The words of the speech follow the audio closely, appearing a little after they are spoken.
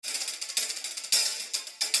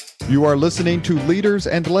You are listening to Leaders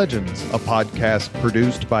and Legends, a podcast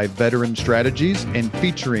produced by Veteran Strategies and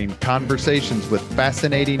featuring conversations with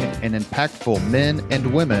fascinating and impactful men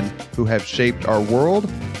and women who have shaped our world,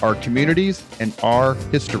 our communities, and our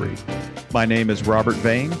history. My name is Robert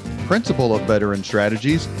Vane, Principal of Veteran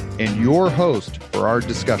Strategies, and your host for our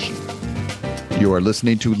discussion. You are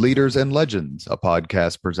listening to Leaders and Legends, a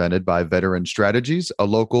podcast presented by Veteran Strategies, a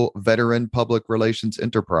local veteran public relations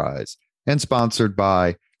enterprise, and sponsored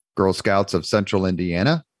by Girl Scouts of Central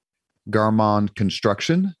Indiana, Garmong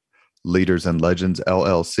Construction, Leaders and Legends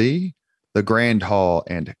LLC, the Grand Hall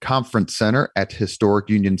and Conference Center at Historic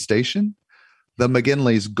Union Station, the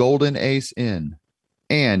McGinley's Golden Ace Inn,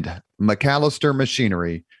 and McAllister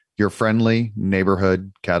Machinery, your friendly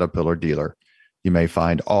neighborhood Caterpillar dealer. You may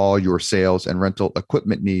find all your sales and rental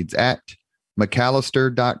equipment needs at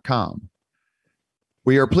McAllister.com.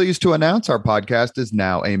 We are pleased to announce our podcast is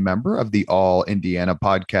now a member of the All Indiana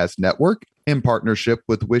Podcast Network in partnership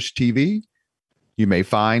with Wish TV. You may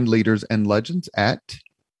find Leaders and Legends at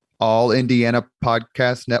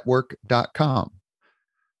allindianapodcastnetwork.com.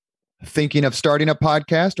 Thinking of starting a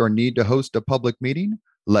podcast or need to host a public meeting?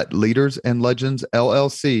 Let Leaders and Legends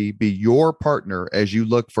LLC be your partner as you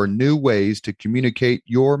look for new ways to communicate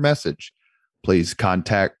your message. Please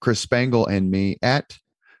contact Chris Spangle and me at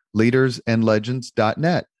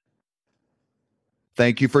leadersandlegends.net.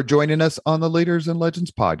 Thank you for joining us on the Leaders and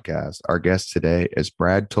Legends podcast. Our guest today is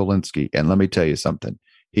Brad Tolinski. And let me tell you something.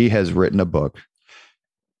 He has written a book.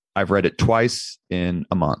 I've read it twice in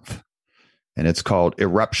a month, and it's called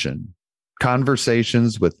Eruption: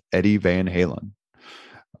 Conversations with Eddie Van Halen.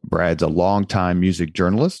 Brad's a longtime music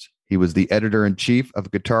journalist. He was the editor-in-chief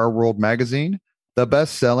of Guitar World magazine, the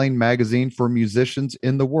best-selling magazine for musicians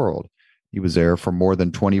in the world. He was there for more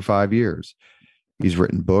than 25 years. He's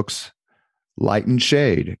written books Light and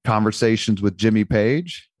Shade, Conversations with Jimmy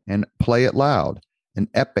Page, and Play It Loud, an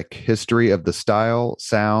epic history of the style,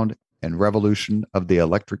 sound, and revolution of the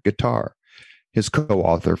electric guitar. His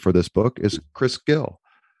co-author for this book is Chris Gill.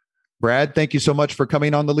 Brad, thank you so much for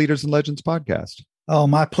coming on the Leaders and Legends podcast. Oh,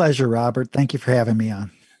 my pleasure, Robert. Thank you for having me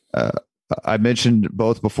on. I mentioned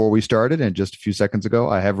both before we started and just a few seconds ago.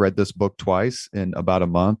 I have read this book twice in about a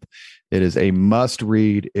month. It is a must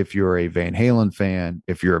read if you're a Van Halen fan,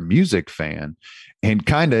 if you're a music fan, and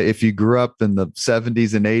kind of if you grew up in the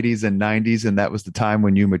 70s and 80s and 90s, and that was the time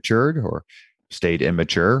when you matured or stayed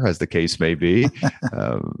immature, as the case may be.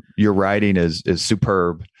 Your writing is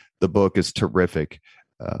superb. The book is terrific.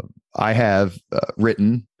 I have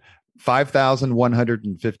written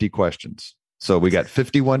 5,150 questions. So we got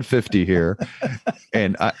 5,150 here,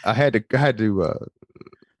 and I had to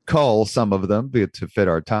cull some of them to fit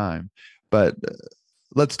our time. But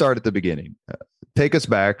let's start at the beginning. Take us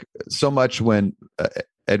back so much when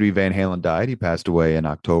Eddie Van Halen died. He passed away in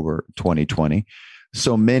October 2020.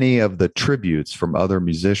 So many of the tributes from other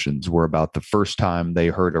musicians were about the first time they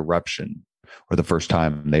heard Eruption or the first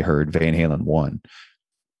time they heard Van Halen 1.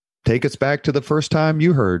 Take us back to the first time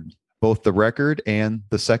you heard both the record and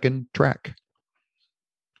the second track.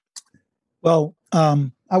 Well,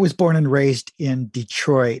 I was born and raised in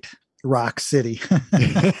Detroit, Rock City.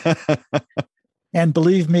 And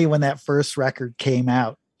believe me, when that first record came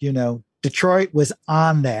out, Detroit was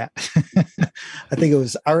on that. I think it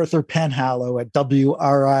was Arthur Penhallow at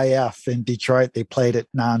WRIF in Detroit. They played it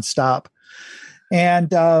nonstop.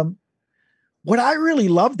 And what I really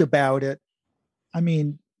loved about it,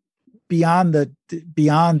 beyond the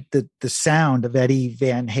sound of Eddie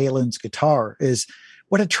Van Halen's guitar, is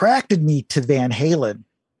what attracted me to Van Halen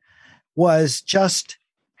was just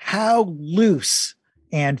how loose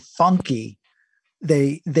and funky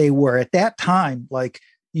they were at that time. Like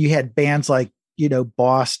you had bands like,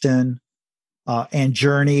 Boston and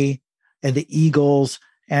Journey and the Eagles,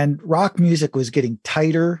 and rock music was getting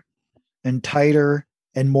tighter and tighter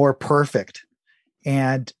and more perfect.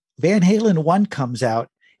 And Van Halen 1 comes out,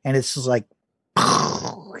 and it's like,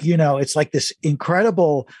 it's like this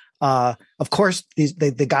incredible, of course,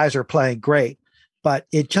 the guys are playing great, but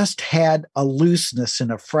it just had a looseness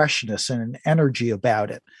and a freshness and an energy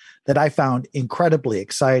about it that I found incredibly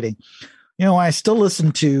exciting. I still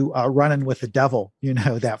listen to Running with the Devil,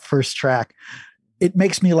 that first track. It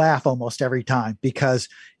makes me laugh almost every time because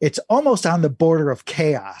it's almost on the border of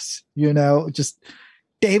chaos, just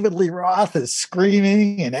David Lee Roth is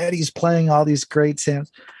screaming and Eddie's playing all these great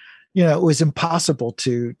sounds. It was impossible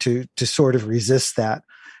to sort of resist that.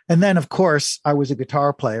 And then, of course, I was a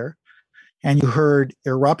guitar player, and you heard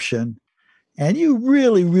Eruption, and you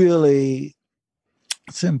really, really,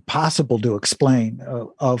 it's impossible to explain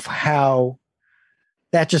of how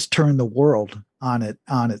that just turned the world on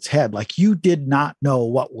its head. Like, you did not know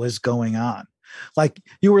what was going on. Like,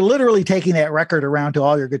 you were literally taking that record around to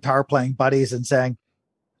all your guitar playing buddies and saying,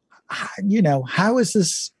 how is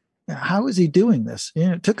this? How is he doing this?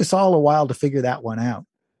 It took us all a while to figure that one out.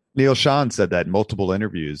 Neil Schon said that in multiple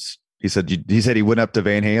interviews. He said he went up to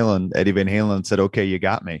Eddie Van Halen, and said, "Okay, you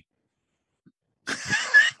got me."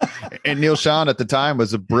 And Neil Schon at the time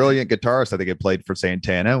was a brilliant guitarist. I think he played for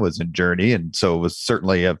Santana, was in Journey, and so was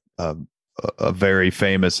certainly a very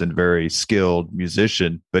famous and very skilled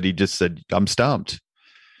musician. But he just said, "I'm stumped."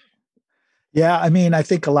 Yeah, I mean, I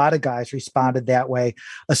think a lot of guys responded that way,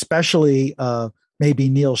 especially maybe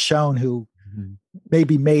Neil Schon, who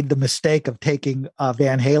maybe made the mistake of taking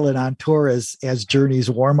Van Halen on tour as Journey's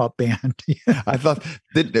warm-up band. I thought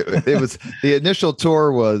it was the initial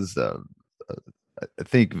tour was, I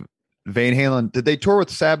think Van Halen, did they tour with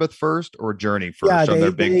Sabbath first or Journey first on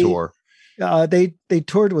their big tour? They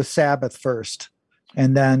toured with Sabbath first,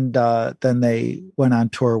 and then they went on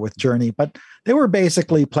tour with Journey. But they were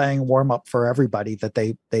basically playing warm-up for everybody that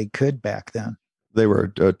they could back then. They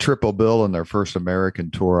were a triple bill in their first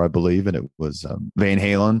American tour, I believe, and it was Van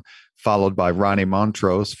Halen, followed by Ronnie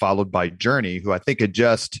Montrose, followed by Journey, who I think had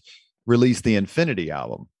just released the Infinity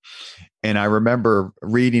album. And I remember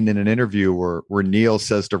reading in an interview where Neil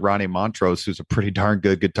says to Ronnie Montrose, who's a pretty darn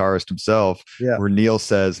good guitarist himself, where Neil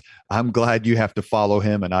says, "I'm glad you have to follow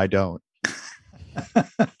him and I don't."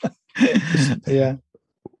 Yeah.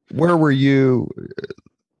 Where were you?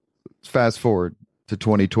 Fast forward to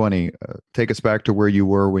 2020. Take us back to where you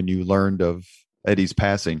were when you learned of Eddie's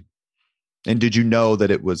passing. And did you know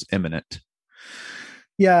that it was imminent?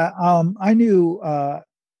 Yeah, I knew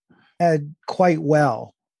Ed quite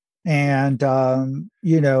well. And,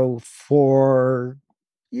 for,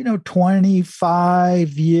 25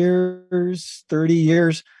 years, 30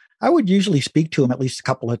 years, I would usually speak to him at least a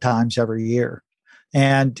couple of times every year.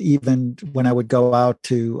 And even when I would go out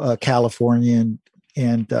to California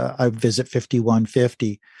and I would visit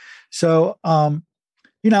 5150. So,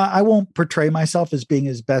 I won't portray myself as being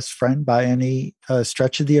his best friend by any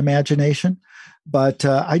stretch of the imagination, but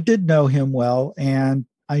I did know him well, and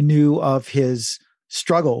I knew of his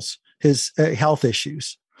struggles, his health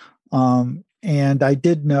issues. And I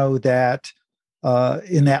did know that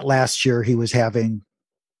in that last year, he was having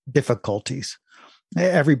difficulties.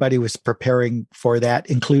 Everybody was preparing for that,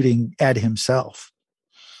 including Ed himself.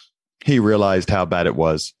 He realized how bad it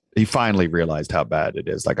was. He finally realized how bad it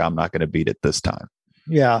is. Like, I'm not going to beat it this time.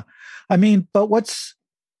 Yeah. I mean, but what's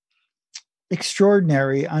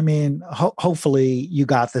extraordinary, I mean, hopefully you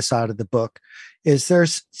got this out of the book, is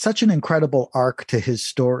there's such an incredible arc to his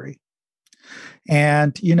story.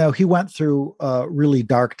 And, he went through really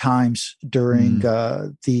dark times during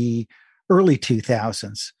the early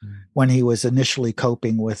 2000s when he was initially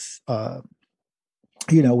coping with,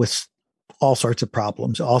 with all sorts of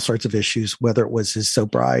problems, all sorts of issues, whether it was his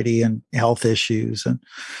sobriety and health issues and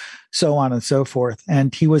so on and so forth.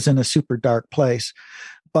 And he was in a super dark place.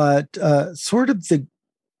 But I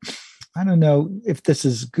don't know if this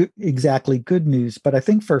is exactly good news, but I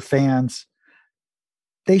think for fans,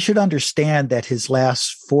 they should understand that his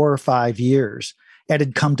last 4 or 5 years, Ed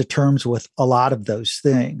had come to terms with a lot of those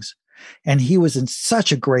things. And he was in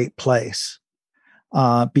such a great place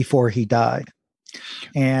before he died.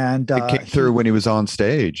 And it came through when he was on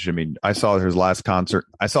stage. I mean, I saw his last concert.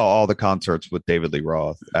 I saw all the concerts with David Lee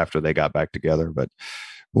Roth after they got back together. But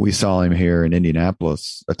when we saw him here in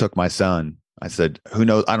Indianapolis, I took my son. I said, who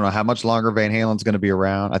knows? I don't know how much longer Van Halen's going to be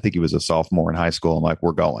around. I think he was a sophomore in high school. I'm like,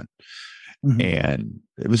 we're going. Mm-hmm. And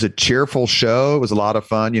it was a cheerful show. It was a lot of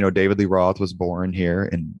fun. David Lee Roth was born here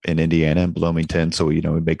in Indiana, in Bloomington. So, it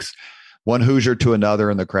makes one Hoosier to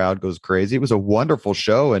another and the crowd goes crazy. It was a wonderful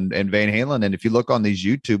show. And Van Halen, and if you look on these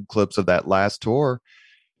YouTube clips of that last tour,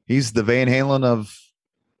 he's the Van Halen of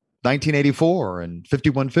 1984 and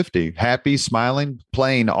 5150, happy, smiling,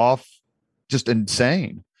 playing off, just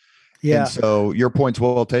insane. Yeah. And so your point's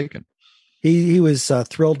well taken. He was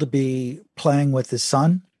thrilled to be playing with his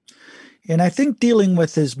son. And I think dealing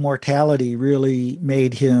with his mortality really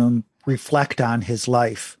made him reflect on his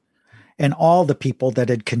life and all the people that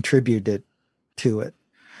had contributed to it.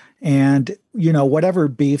 And, whatever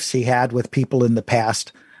beefs he had with people in the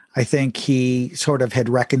past, I think he sort of had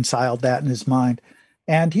reconciled that in his mind.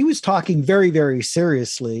 And he was talking very, very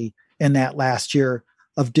seriously in that last year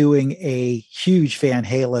of doing a huge Van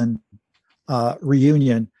Halen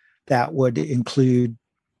reunion that would include,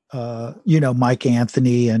 Mike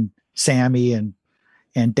Anthony and Sammy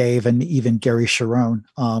and Dave and even Gary Cherone,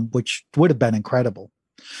 which would have been incredible.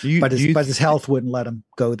 But his health wouldn't let him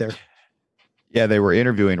go there. Yeah, they were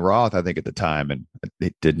interviewing Roth, I think, at the time, and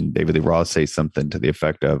didn't David Lee Roth say something to the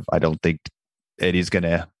effect of, "I don't think Eddie's going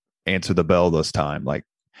to answer the bell this time." Like,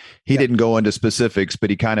 he didn't go into specifics, but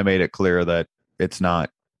he kind of made it clear that it's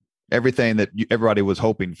not everything that everybody was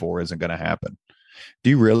hoping for isn't going to happen. Do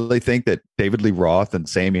you really think that David Lee Roth and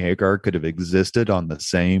Sammy Hagar could have existed on the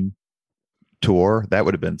same tour? That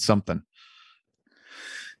would have been something.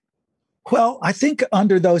 Well, I think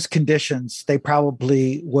under those conditions, they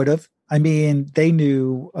probably would have. I mean, they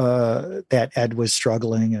knew that Ed was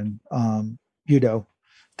struggling and,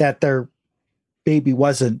 that their baby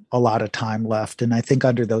wasn't a lot of time left. And I think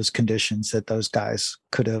under those conditions that those guys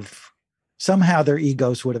could have somehow their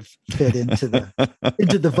egos would have fit into the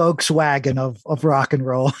Volkswagen of rock and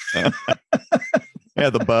roll. Yeah,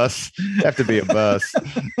 the bus. Have to be a bus.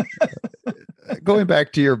 Going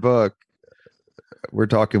back to your book, we're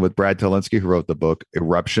talking with Brad Tolinski, who wrote the book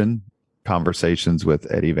Eruption: Conversations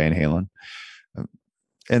with Eddie Van Halen.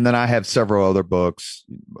 And then I have several other books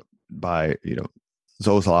by,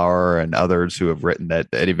 Zoslauer and others who have written that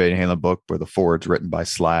Eddie Van Halen book where the foreword's written by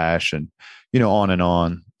Slash, and, on and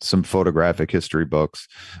on, some photographic history books.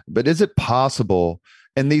 But is it possible,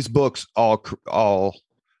 and these books all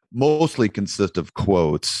mostly consist of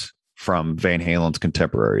quotes from Van Halen's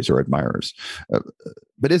contemporaries or admirers,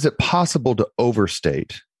 but is it possible to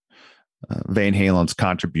overstate Van Halen's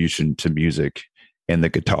contribution to music and the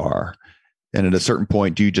guitar? And at a certain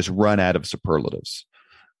point, do you just run out of superlatives?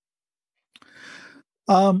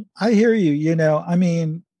 I hear you. I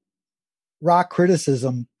mean, rock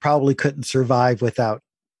criticism probably couldn't survive without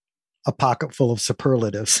a pocket full of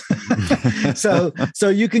superlatives. So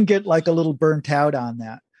you can get like a little burnt out on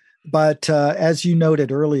that. But as you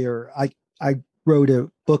noted earlier, I wrote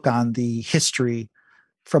a book on the history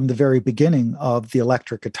from the very beginning of the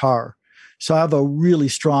electric guitar. So I have a really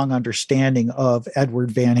strong understanding of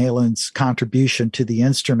Edward Van Halen's contribution to the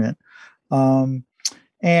instrument.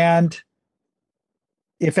 And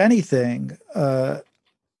if anything, I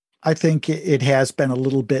think it has been a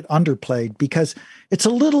little bit underplayed because it's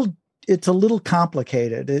a little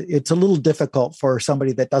complicated. It's a little difficult for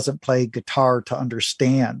somebody that doesn't play guitar to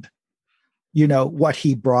understand, what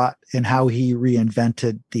he brought and how he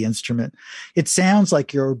reinvented the instrument. It sounds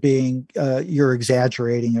like you're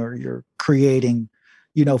exaggerating or you're creating,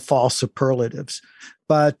 false superlatives,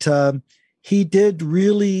 but he did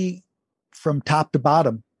really, from top to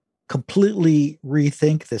bottom, completely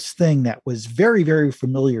rethink this thing that was very, very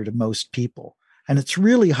familiar to most people. And it's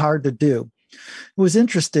really hard to do. It was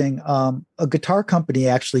interesting. A guitar company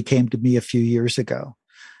actually came to me a few years ago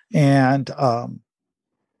and,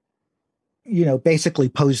 basically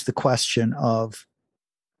posed the question of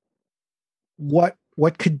what's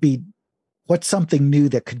something new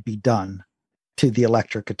that could be done to the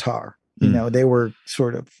electric guitar. They were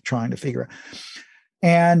sort of trying to figure out.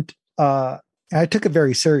 And I took it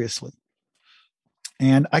very seriously.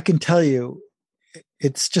 And I can tell you,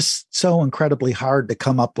 it's just so incredibly hard to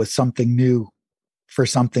come up with something new for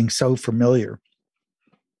something so familiar.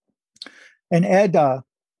 And Ed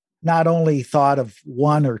not only thought of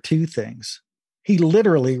one or two things, he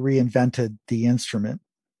literally reinvented the instrument.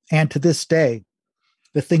 And to this day,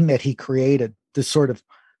 the thing that he created, this sort of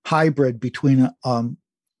hybrid between a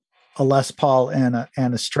Les Paul and a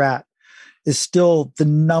Strat, is still the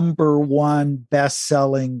number one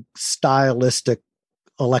best-selling stylistic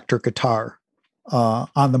electric guitar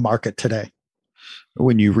on the market today.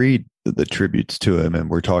 When you read the tributes to him, and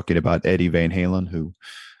we're talking about Eddie Van Halen, who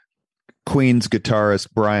Queen's guitarist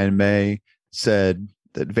Brian May said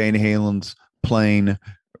that Van Halen's playing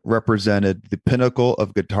represented the pinnacle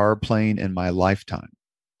of guitar playing in my lifetime.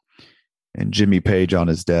 And Jimmy Page on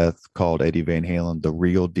his death called Eddie Van Halen the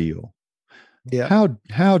real deal. Yeah.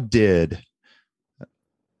 How did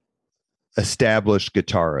established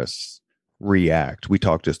guitarists react? We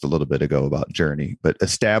talked just a little bit ago about Journey, but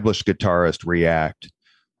established guitarists react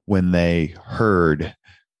when they heard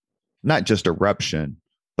not just Eruption,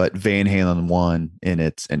 but Van Halen 1 in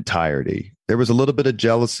its entirety. There was a little bit of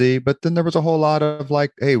jealousy, but then there was a whole lot of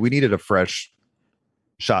like, hey, we needed a fresh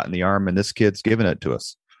shot in the arm, and this kid's giving it to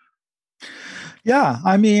us. Yeah.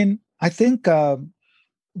 I mean, I think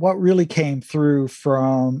what really came through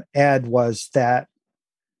from Ed was that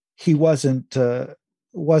he wasn't a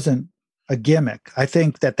gimmick. I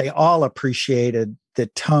think that they all appreciated the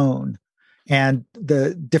tone and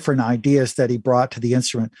the different ideas that he brought to the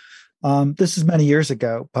instrument. This is many years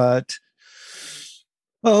ago, but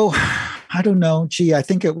I don't know. Gee, I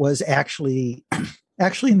think it was actually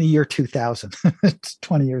in the year 2000. It's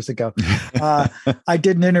 20 years ago. I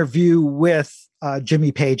did an interview with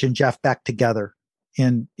Jimmy Page and Jeff Beck together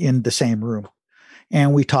in the same room.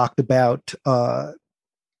 and we talked about Van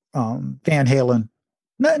Halen.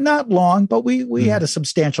 Not long, but we had a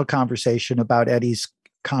substantial conversation about Eddie's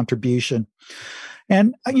contribution.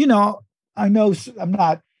 And, I know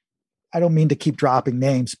I don't mean to keep dropping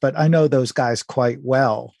names, but I know those guys quite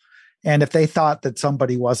well. And if they thought that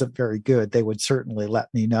somebody wasn't very good, they would certainly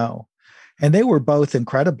let me know. And they were both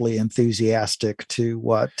incredibly enthusiastic to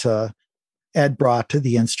what Ed brought to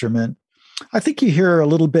the instrument. I think you hear a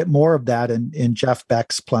little bit more of that in Jeff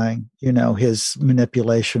Beck's playing, his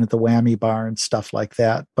manipulation of the whammy bar and stuff like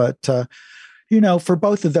that. But, for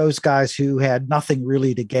both of those guys who had nothing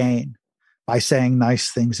really to gain by saying nice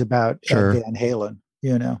things about Ed Van Halen,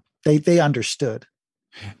 they understood.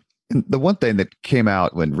 And the one thing that came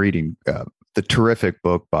out when reading the terrific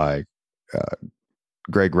book by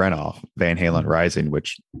Greg Renoff, Van Halen Rising,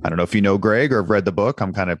 which I don't know if you know Greg or have read the book.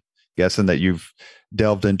 I'm kind of guessing that you've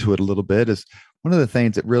delved into it a little bit. Is one of the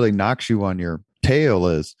things that really knocks you on your tail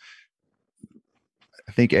is,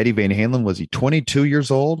 I think Eddie Van Halen, was he 22 years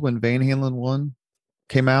old when Van Halen 1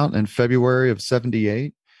 came out in February of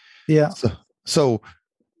 78? Yeah. So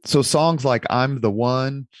songs like I'm the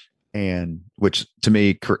One, and which to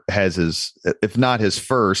me has his, if not his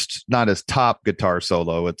first, not his top guitar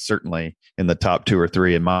solo, it's certainly in the top 2 or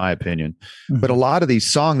 3 in my opinion. But a lot of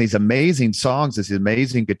these amazing songs, this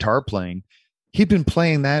amazing guitar playing, he'd been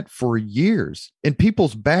playing that for years in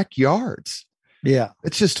people's backyards. Yeah.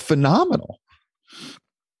 It's just phenomenal.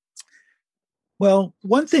 Well,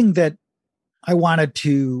 one thing that I wanted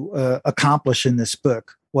to accomplish in this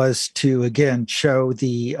book was to, again, show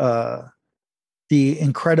the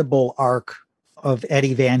incredible arc of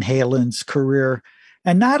Eddie Van Halen's career.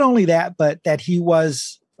 And not only that, but that he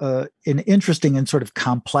was an interesting and sort of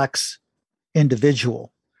complex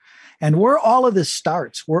individual. And where all of this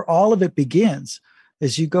starts, where all of it begins,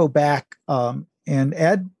 is you go back, and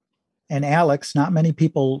Ed and Alex, not many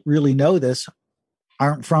people really know this,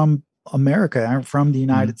 aren't from America, aren't from the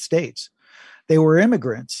United States. They were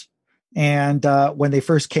immigrants. And when they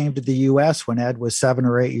first came to the U.S., when Ed was 7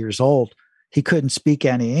 or 8 years old, he couldn't speak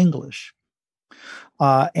any English.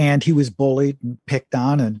 And he was bullied and picked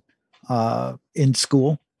on and in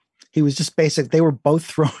school. He was just they were both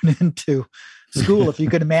thrown into school, if you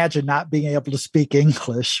can imagine not being able to speak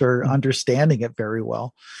English or understanding it very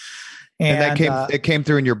well. And it came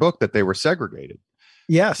through in your book that they were segregated.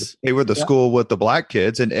 Yes. They were the school with the black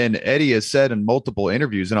kids. And Eddie has said in multiple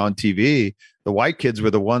interviews and on TV, the white kids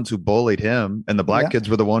were the ones who bullied him and the black kids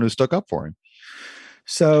were the one who stuck up for him.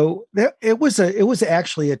 So it was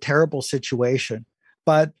actually a terrible situation.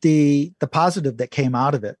 But the positive that came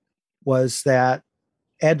out of it was that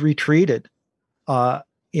Ed retreated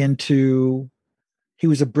he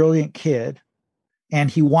was a brilliant kid and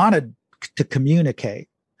he wanted to communicate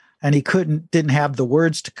and he didn't have the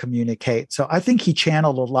words to communicate. So I think he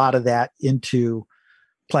channeled a lot of that into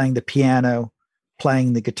playing the piano,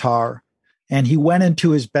 playing the guitar, and he went into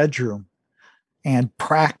his bedroom and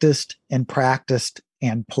practiced and practiced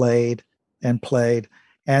and played and played.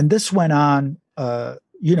 And this went on,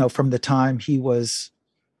 from the time he was,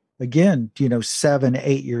 again, 7,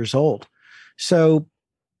 8 years old. So,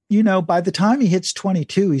 by the time he hits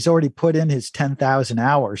 22, he's already put in his 10,000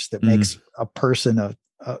 hours that makes a person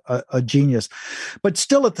a genius. But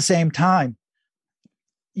still at the same time,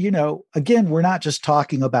 again, we're not just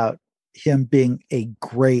talking about him being a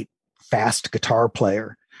great, fast guitar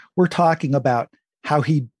player. We're talking about how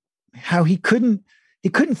he couldn't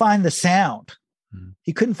find the sound.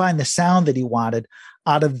 He couldn't find the sound that he wanted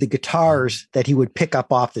out of the guitars that he would pick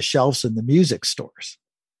up off the shelves in the music stores.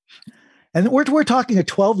 And we're talking a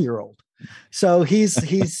 12-year-old. So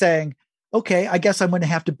he's saying, okay, I guess I'm going to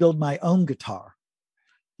have to build my own guitar.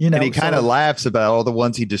 And he kind of laughs about all the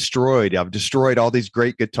ones he destroyed. I've destroyed all these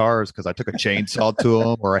great guitars because I took a chainsaw to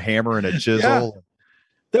them or a hammer and a chisel. Yeah.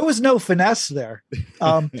 There was no finesse there.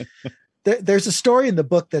 There's a story in the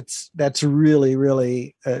book that's really,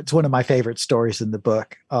 really, it's one of my favorite stories in the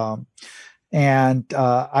book. And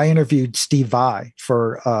I interviewed Steve Vai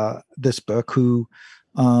for this book, who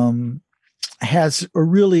has a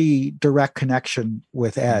really direct connection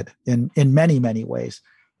with Ed in many, many ways.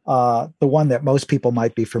 The one that most people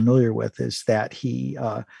might be familiar with is that he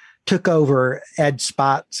took over Ed's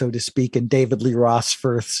spot, so to speak, in David Lee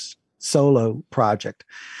Roth's solo project.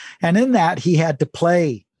 And in that, he had to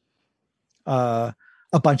play a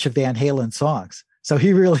bunch of Van Halen songs. So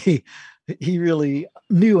he really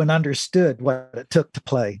knew and understood what it took to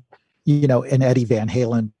play, an Eddie Van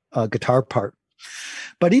Halen guitar part.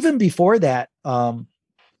 But even before that,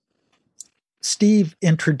 Steve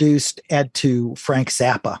introduced Ed to Frank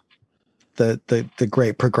Zappa. the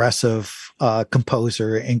great progressive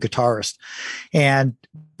composer and guitarist, and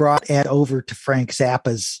brought Ed over to Frank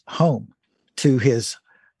Zappa's home, to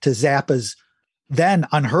Zappa's then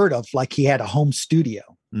unheard of, like he had a home studio.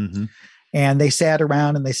 Mm-hmm. And they sat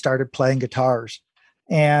around and they started playing guitars.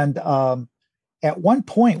 And at one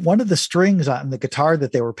point, one of the strings on the guitar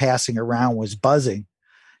that they were passing around was buzzing.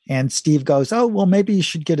 And Steve goes, "Oh, well, maybe you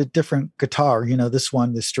should get a different guitar. This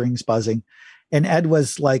one, the string's buzzing." And Ed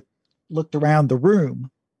was like, looked around the room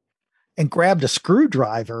and grabbed a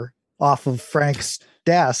screwdriver off of Frank's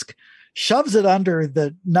desk, shoves it under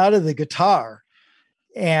the nut of the guitar,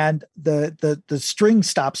 and the string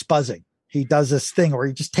stops buzzing. He does this thing where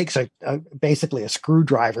he just takes basically a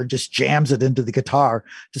screwdriver, just jams it into the guitar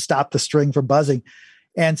to stop the string from buzzing,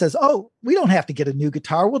 and says, "Oh, we don't have to get a new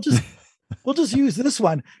guitar. We'll just use this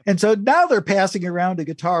one." And so now they're passing around a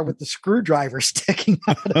guitar with the screwdriver sticking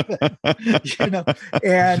out of it,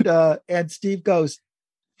 and Steve goes,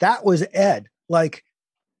 "That was Ed. Like,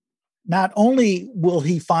 not only will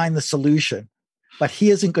he find the solution, but he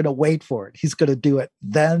isn't going to wait for it. He's going to do it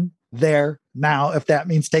then, there, now. If that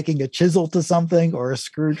means taking a chisel to something or a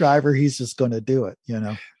screwdriver, he's just going to do it,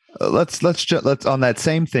 Let's on that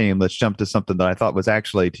same theme, let's jump to something that I thought was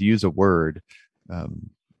actually, to use a word,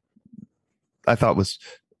 I thought was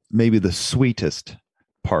maybe the sweetest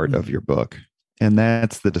part of your book. And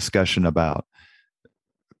that's the discussion about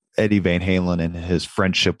Eddie Van Halen and his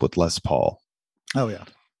friendship with Les Paul. Oh, yeah.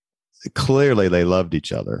 Clearly they loved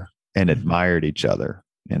each other and admired each other.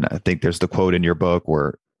 And I think there's the quote in your book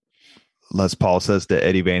where Les Paul says to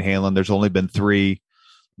Eddie Van Halen, "There's only been 3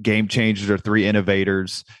 game changers or 3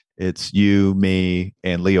 innovators. It's you, me,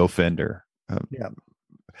 and Leo Fender."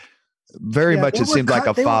 Very much it seemed like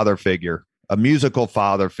a father figure, a musical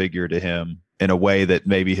father figure to him in a way that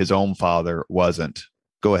maybe his own father wasn't.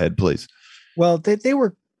 Go ahead, please. Well, they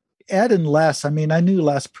were, Ed and Les, I mean, I knew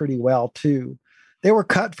Les pretty well too. They were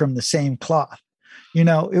cut from the same cloth.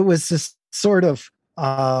 It was this sort of,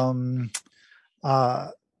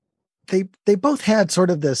 they both had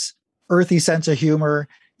sort of this earthy sense of humor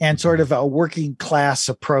and sort of a working class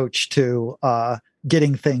approach to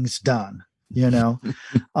getting things done,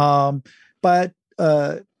 but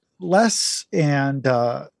Les and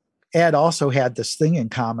Ed also had this thing in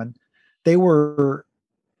common. They were,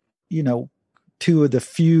 2 of the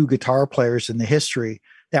few guitar players in the history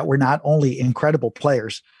that were not only incredible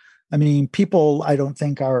players. I mean, people, I don't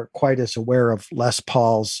think, are quite as aware of Les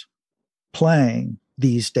Paul's playing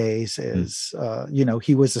these days as,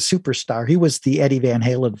 he was a superstar. He was the Eddie Van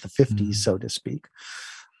Halen of the 50s, so to speak.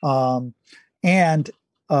 And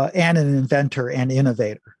an inventor and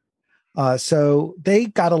innovator. So they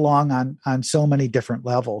got along on so many different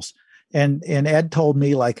levels. And Ed told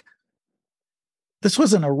me, like, this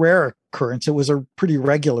wasn't a rare occurrence. It was a pretty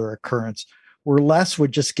regular occurrence where Les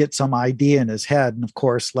would just get some idea in his head. And of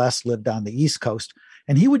course, Les lived on the East Coast,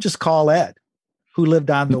 and he would just call Ed, who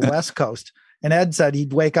lived on the West Coast. And Ed said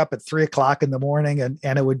he'd wake up at 3:00 in the morning and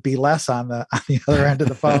it would be Les on the other end of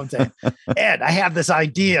the phone saying, "Ed, I have this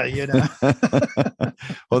idea,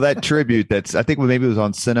 Well, that tribute, I think maybe it was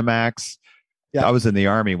on Cinemax. Yeah. I was in the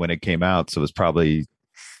Army when it came out. So it was probably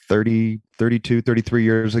 30, 32, 33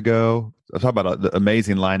 years ago. I was talking about the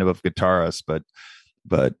amazing lineup of guitarists, but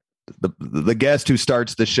the guest who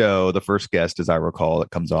starts the show, the first guest, as I recall,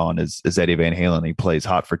 that comes on is Eddie Van Halen. He plays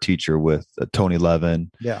Hot for Teacher with Tony Levin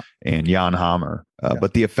and Jan Hammer.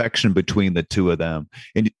 But the affection between the two of them.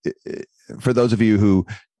 And for those of you who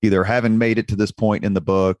either haven't made it to this point in the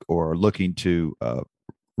book or are looking to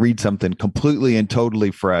read something completely and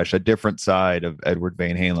totally fresh, a different side of Edward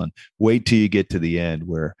Van Halen, wait till you get to the end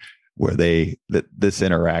where this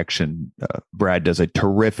interaction, Brad does a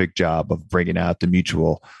terrific job of bringing out the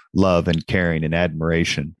mutual love and caring and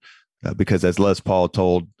admiration. Because as Les Paul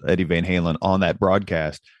told Eddie Van Halen on that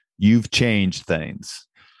broadcast, "You've changed things."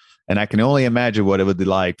 And I can only imagine what it would be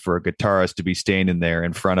like for a guitarist to be standing there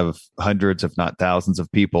in front of hundreds, if not thousands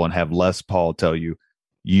of people and have Les Paul tell you,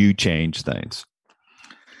 "You changed things."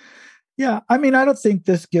 Yeah. I mean, I don't think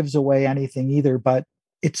this gives away anything either, but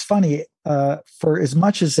it's funny, for as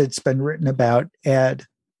much as it's been written about Ed,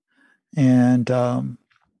 and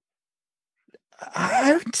I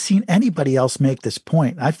haven't seen anybody else make this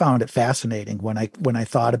point. I found it fascinating when I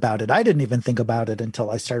thought about it. I didn't even think about it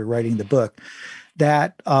until I started writing the book,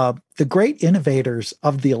 that the great innovators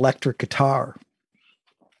of the electric guitar,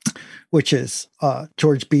 which is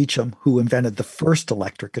George Beecham, who invented the first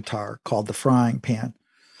electric guitar called the frying pan,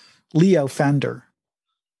 Leo Fender,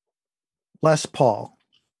 Les Paul,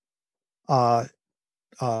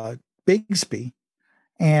 Bigsby,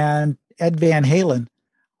 and Ed Van Halen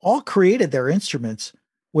all created their instruments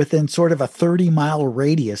within sort of a 30-mile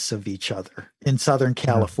radius of each other in Southern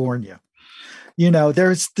California.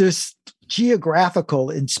 There's this geographical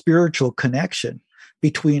and spiritual connection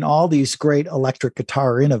between all these great electric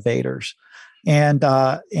guitar innovators. And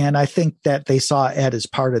I think that they saw Ed as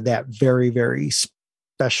part of that very, very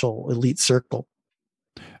special elite circle.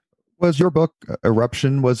 Was your book,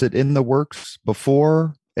 Eruption, was it in the works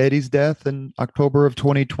before Eddie's death in October of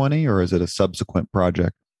 2020, or is it a subsequent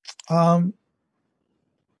project?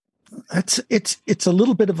 It's a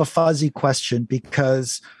little bit of a fuzzy question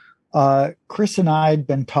because Chris and I had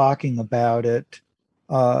been talking about it,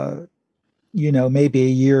 maybe a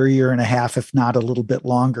year and a half, if not a little bit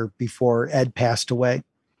longer, before Ed passed away.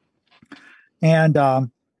 And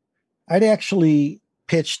I'd actually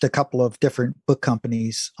pitched a couple of different book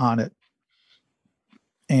companies on it,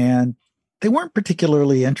 and they weren't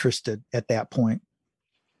particularly interested at that point.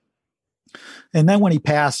 And then when he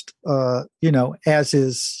passed, as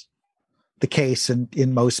is the case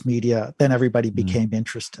in most media, then everybody became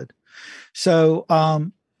interested. So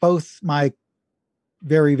both my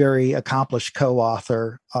very, very accomplished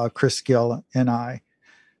co-author, Chris Gill, and I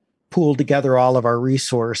pooled together all of our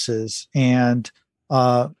resources and,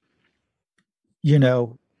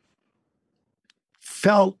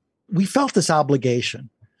 felt this obligation.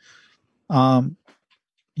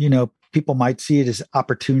 People might see it as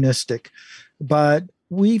opportunistic, but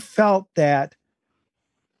we felt that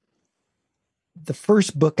the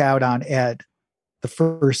first book out on Ed, the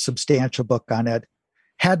first substantial book on Ed,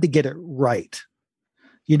 had to get it right.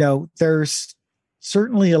 There's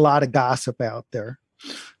certainly a lot of gossip out there.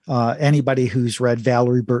 Anybody who's read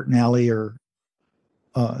Valerie Bertinelli or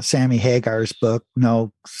Sammy Hagar's book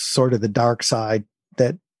know sort of the dark side,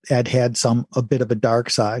 that Ed had a bit of a dark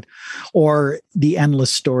side, or the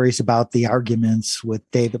endless stories about the arguments with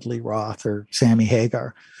David Lee Roth or Sammy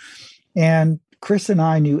Hagar. And Chris and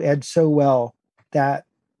I knew Ed so well that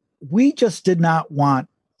we just did not want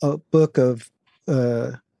a book of,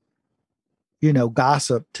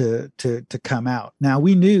 gossip to come out. Now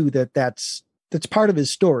we knew that's part of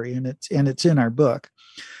his story, and it's in our book,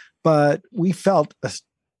 but we felt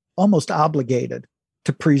almost obligated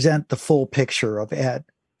to present the full picture of Ed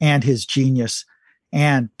and his genius,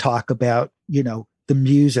 and talk about, the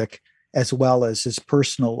music as well as his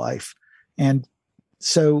personal life. And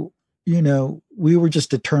so, we were just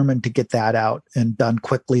determined to get that out and done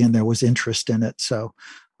quickly, and there was interest in it. So,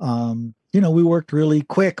 we worked really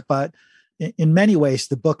quick, but in many ways,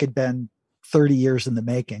 the book had been 30 years in the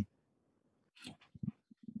making.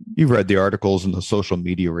 You've read the articles and the social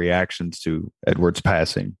media reactions to Edward's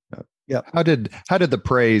passing. Yeah. How did the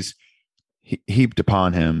praise heaped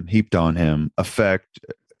on him affect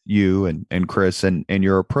you and Chris and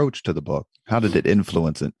your approach to the book? How did it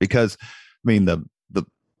influence it? Because the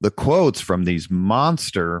quotes from these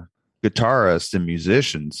monster guitarists and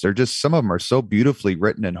musicians, some of them are so beautifully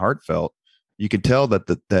written and heartfelt. You could tell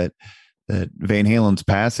that Van Halen's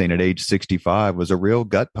passing at age 65 was a real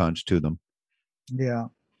gut punch to them. Yeah.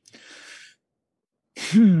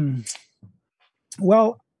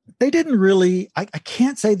 Well, they didn't really, I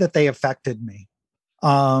can't say that they affected me.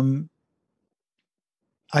 I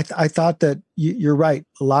thought that you're right.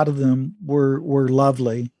 A lot of them were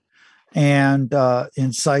lovely and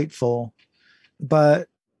insightful, but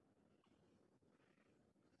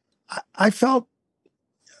I felt,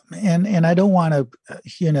 and I don't want to,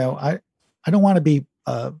 I don't want to be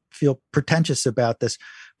feel pretentious about this,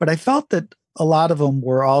 but I felt that a lot of them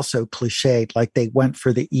were also cliched, like they went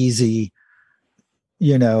for the easy,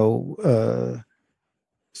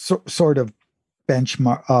 sort of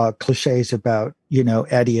benchmark cliches about,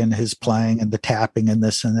 Eddie and his playing and the tapping and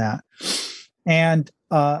this and that. And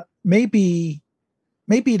maybe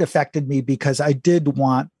it affected me because I did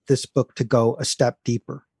want this book to go a step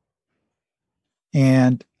deeper.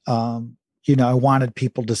 And, I wanted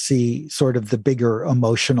people to see sort of the bigger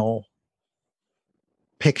emotional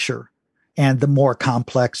picture and the more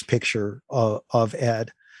complex picture of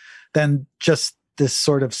Ed than just this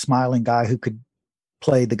sort of smiling guy who could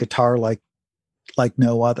play the guitar like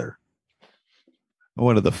no other.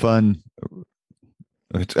 One of the fun,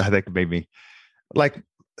 which I think maybe, like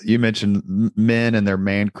you mentioned, men and their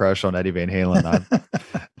man crush on Eddie Van Halen.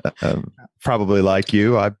 I probably like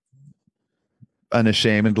you, I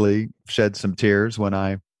unashamedly shed some tears when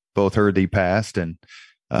I both heard he passed and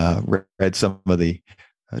read some of the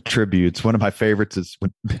tributes. One of my favorites is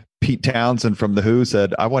when Pete Townsend from The Who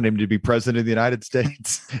said, "I want him to be president of the United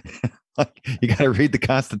States." Like, you got to read the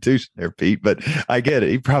Constitution there, Pete. But I get it.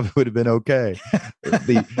 He probably would have been okay.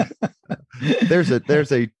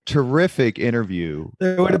 There's a terrific interview.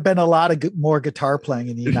 There would have been a lot of more guitar playing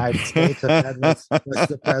in the United States if that was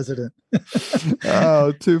the president.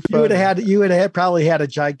 Oh, too funny. You would have probably had a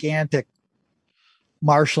gigantic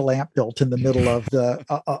Marshall amp built in the middle of the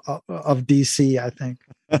of DC, I think.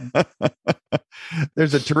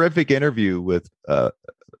 There's a terrific interview with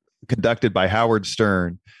conducted by Howard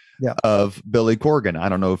Stern of Billy Corgan. I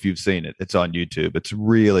don't know if you've seen it. It's on YouTube. It's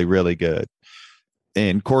really, really good.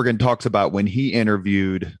 And Corgan talks about when he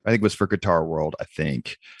interviewed, I think it was for Guitar World, I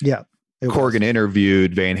think. Yeah. Corgan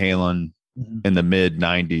interviewed Van Halen in the mid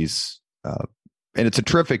 90s. And it's a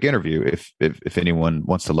terrific interview if anyone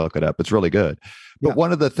wants to look it up. It's really good. But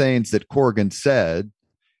one of the things that Corgan said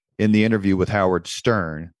in the interview with Howard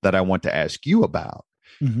Stern that I want to ask you about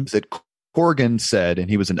is that Corgan said, and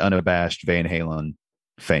he was an unabashed Van Halen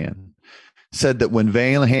fan, said that when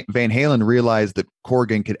Van Halen realized that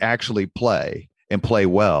Corgan could actually play and play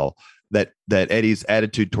well, that Eddie's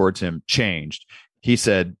attitude towards him changed. He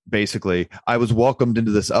said, basically, I was welcomed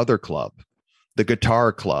into this other club, the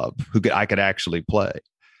guitar club, I could actually play.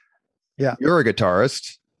 Yeah. You're a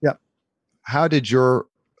guitarist. Yeah. How did your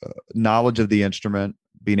knowledge of the instrument,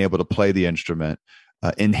 being able to play the instrument,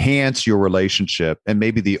 enhance your relationship and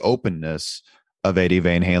maybe the openness of Eddie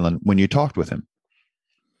Van Halen when you talked with him?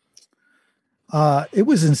 I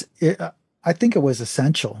think it was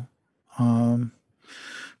essential. I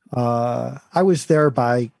was there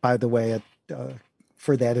by the way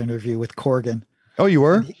for that interview with Corgan. Oh, you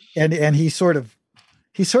were? And he sort of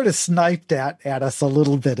sniped at us a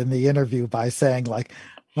little bit in the interview by saying, like,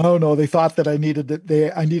 oh no, they thought that I needed a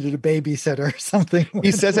babysitter or something.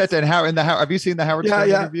 He says that have you seen the Howard Stern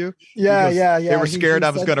interview? Yeah. They were scared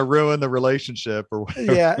I was going to ruin the relationship or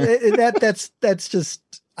whatever. Yeah, that's just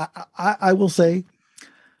I will say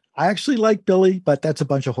I actually like Billy, but that's a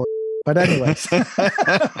bunch of horse. But anyways,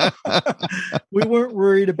 we weren't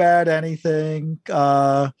worried about anything,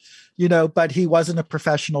 but he wasn't a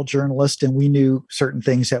professional journalist and we knew certain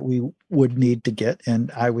things that we would need to get.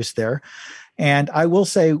 And I was there. And I will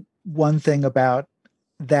say one thing about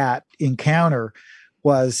that encounter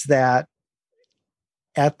was that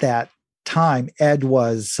at that time, Ed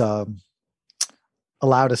was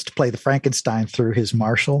allowed us to play the Frankenstein through his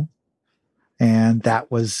Marshall. And that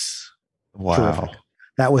was terrific.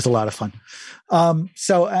 That was a lot of fun.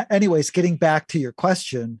 Anyways, getting back to your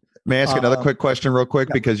question. May I ask another quick question real quick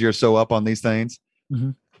because you're so up on these things?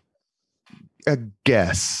 Mm-hmm. A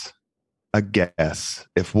guess,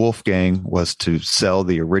 if Wolfgang was to sell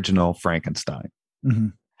the original Frankenstein,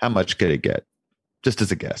 how much could it get? Just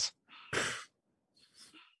as a guess.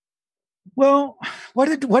 Well, what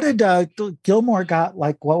did Gilmore got?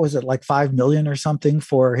 Like, what was it? Like 5 million or something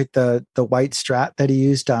for the white Strat that he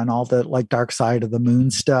used on all the like Dark Side of the Moon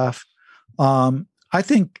stuff. I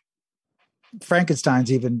think Frankenstein's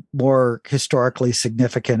even more historically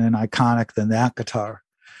significant and iconic than that guitar.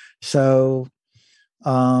 So,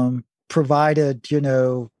 provided,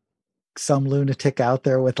 some lunatic out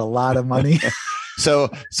there with a lot of money. So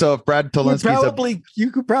if Brad Tolinski's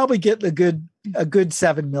you could probably get a good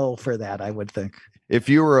 7 mil for that, I would think. If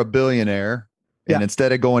you were a billionaire and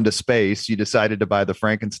instead of going to space, you decided to buy the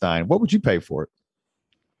Frankenstein, what would you pay for it?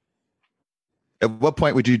 At what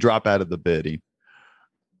point would you drop out of the bidding?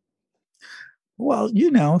 Well,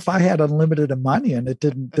 if I had unlimited of money and it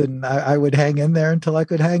didn't, I would hang in there until I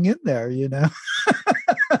could hang in there,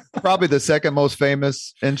 Probably the second most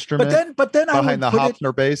famous instrument. But then behind the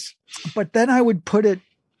Hofner bass. But then I would put it.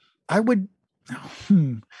 It's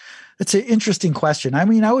an interesting question. I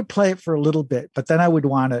mean, I would play it for a little bit, but then I would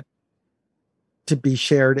want it to be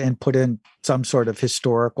shared and put in some sort of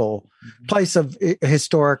historical place of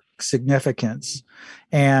historic significance,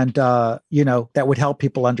 and that would help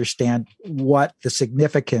people understand what the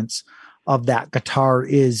significance of that guitar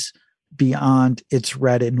is beyond its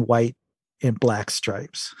red and white and black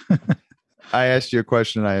stripes. I asked you a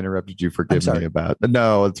question and I interrupted you. Forgive me about it.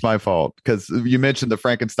 No, it's my fault because you mentioned the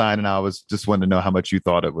Frankenstein and I was just wanting to know how much you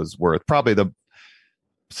thought it was worth. Probably the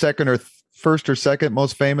first or second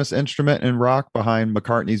most famous instrument in rock behind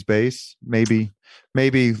McCartney's bass. Maybe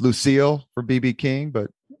Lucille for B.B. King, but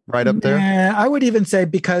right up there. Yeah, I would even say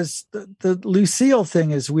because the Lucille thing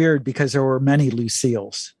is weird because there were many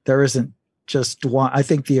Lucilles. There isn't just one. I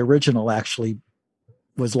think the original actually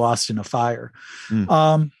was lost in a fire. It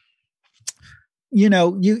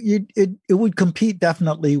would compete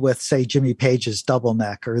definitely with, say, Jimmy Page's double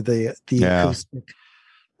neck or the acoustic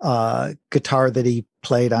guitar that he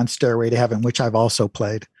played on Stairway to Heaven, which I've also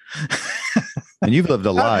played. And you've lived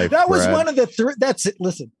a life. That was Brad. One of the that's it.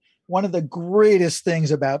 Listen, one of the greatest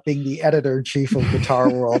things about being the editor-in-chief of Guitar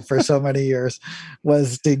World for so many years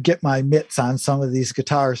was to get my mitts on some of these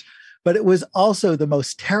guitars. But it was also the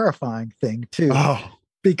most terrifying thing too,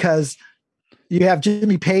 because you have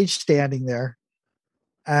Jimmy Page standing there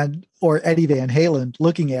or Eddie Van Halen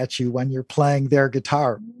looking at you when you're playing their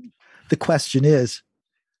guitar. The question is,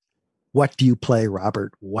 what do you play,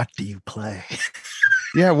 Robert? What do you play?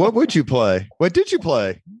 Yeah, what would you play? What did you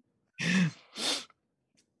play?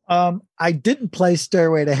 I didn't play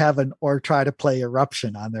Stairway to Heaven or try to play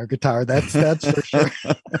Eruption on their guitar. That's for sure.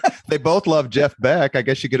 They both love Jeff Beck. I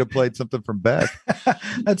guess you could have played something from Beck.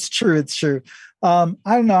 That's true. It's true. I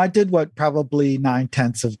don't know. I did what probably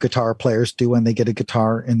 9/10 of guitar players do when they get a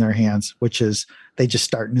guitar in their hands, which is they just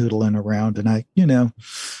start noodling around. And I,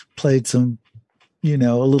 played some, a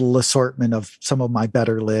little assortment of some of my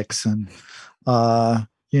better licks and,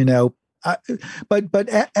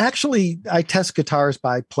 actually I test guitars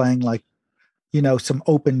by playing like, some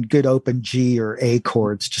good open G or A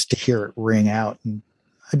chords just to hear it ring out. And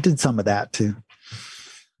I did some of that too.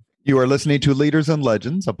 You are listening to Leaders and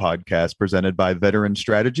Legends, a podcast presented by Veteran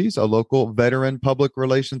Strategies, a local veteran public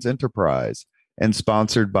relations enterprise, and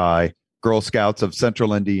sponsored by Girl Scouts of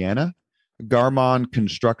Central Indiana, Garmon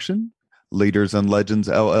Construction, Leaders and Legends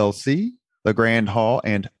LLC, the Grand Hall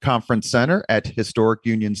and Conference Center at Historic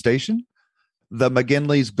Union Station, the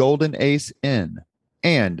McGinley's Golden Ace Inn,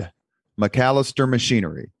 and McAllister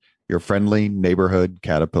Machinery, your friendly neighborhood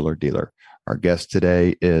Caterpillar dealer. Our guest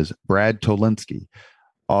today is Brad Tolinski,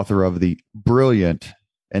 author of the brilliant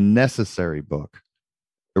and necessary book,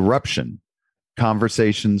 Eruption,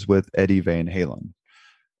 Conversations with Eddie Van Halen.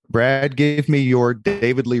 Brad, give me your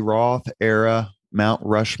David Lee Roth era Mount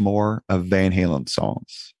Rushmore of Van Halen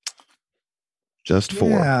songs. Just four.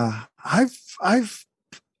 Yeah, I've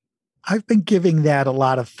been giving that a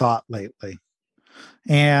lot of thought lately.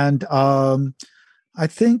 And I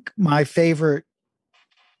think my favorite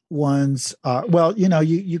ones are,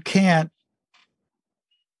 you can't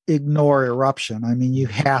ignore Eruption. I mean, you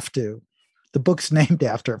have to. The book's named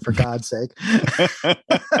after it, for God's sake.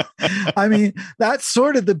 I mean, that's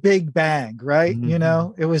sort of the Big Bang, right?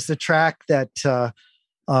 Mm-hmm. It was the track that,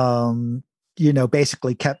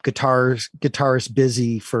 basically kept guitarists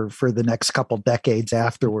busy for the next couple decades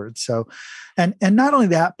afterwards. So, and not only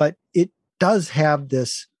that, but it does have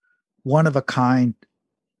this one of a kind,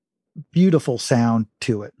 beautiful sound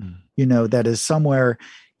to it, that is somewhere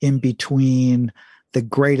in between the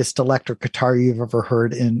greatest electric guitar you've ever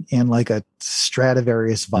heard in like a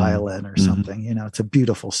Stradivarius violin or something. It's a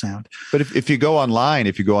beautiful sound. But if you go online,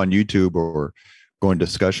 if you go on YouTube or go in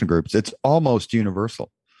discussion groups, it's almost universal.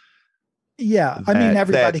 Yeah. I mean,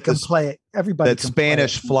 everybody can play it. Everybody that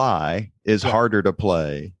Spanish Fly is harder to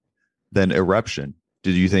play than Eruption.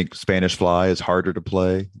 Did you think Spanish Fly is harder to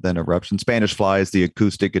play than Eruption? Spanish Fly is the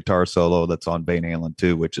acoustic guitar solo that's on Van Halen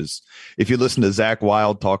 2, which is, if you listen to Zakk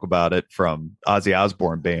Wylde talk about it from Ozzy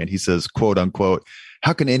Osbourne Band, he says, quote unquote,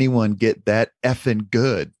 how can anyone get that effing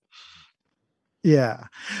good? Yeah.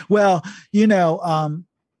 Well,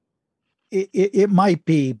 it might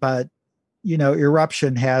be, but,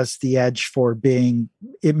 Eruption has the edge for being,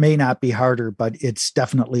 it may not be harder, but it's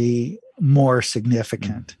definitely more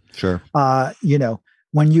significant. Sure.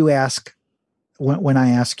 When you ask, when I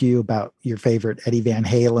ask you about your favorite Eddie Van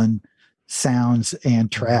Halen sounds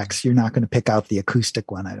and tracks, you're not going to pick out the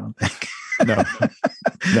acoustic one, I don't think.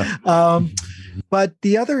 No. But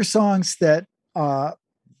the other songs that I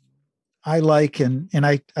like, and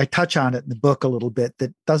I touch on it in the book a little bit,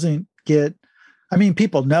 that doesn't get, I mean,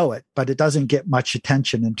 people know it, but it doesn't get much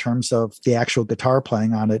attention in terms of the actual guitar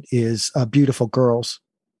playing on it, is Beautiful Girls.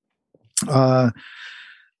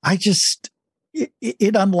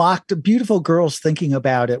 It unlocked Beautiful Girls. Thinking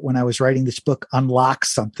about it when I was writing this book unlocked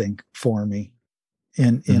something for me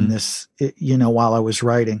in this, while I was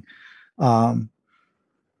writing. I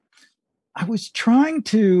was trying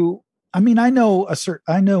to, I mean, I know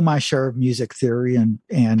my share of music theory and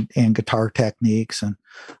guitar techniques. And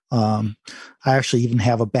I actually even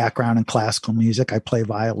have a background in classical music. I play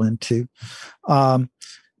violin too.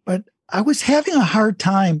 But I was having a hard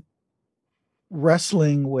time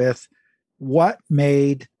wrestling with what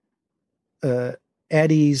made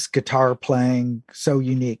Eddie's guitar playing so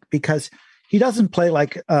unique, because he doesn't play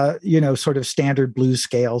like, sort of standard blues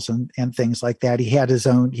scales and things like that.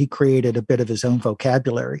 He created a bit of his own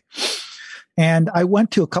vocabulary. And I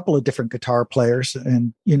went to a couple of different guitar players,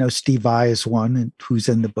 and, Steve Vai is one, and who's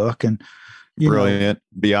in the book, and brilliant,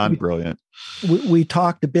 beyond brilliant. We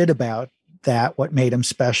talked a bit about that, what made him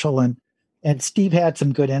special. And Steve had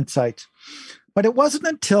some good insights, but it wasn't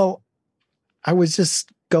until I was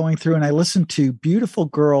just going through and I listened to Beautiful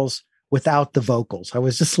Girls without the vocals. I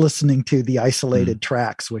was just listening to the isolated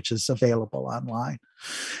tracks, which is available online.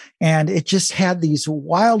 And it just had these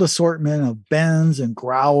wild assortment of bends and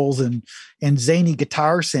growls and zany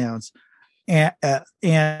guitar sounds. And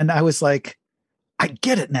I was like, I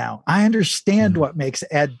get it now. I understand what makes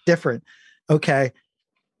Ed different. Okay.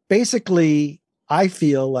 Basically, I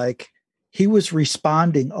feel like he was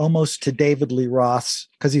responding almost to David Lee Roth's,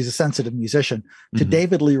 because he's a sensitive musician, to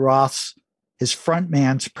David Lee Roth's, his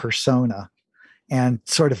frontman's persona and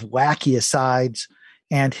sort of wacky asides.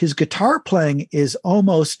 And his guitar playing is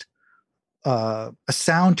almost a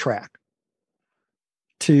soundtrack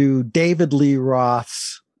to David Lee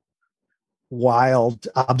Roth's wild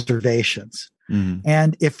observations.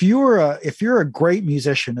 And if you're a great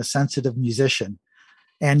musician, a sensitive musician,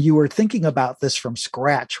 and you were thinking about this from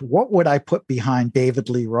scratch, what would I put behind David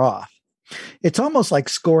Lee Roth? It's almost like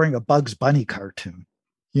scoring a Bugs Bunny cartoon,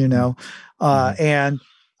 you know? And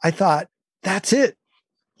I thought, that's it.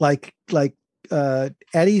 Like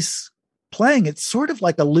Eddie's playing, it's sort of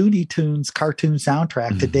like a Looney Tunes cartoon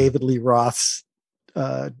soundtrack to David Lee Roth's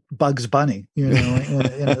Bugs Bunny, you know,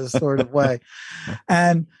 in a sort of way.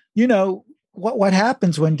 And, you know, what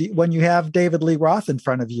happens when you have David Lee Roth in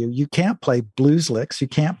front of you? You can't play blues licks. You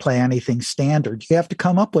can't play anything standard. You have to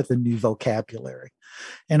come up with a new vocabulary.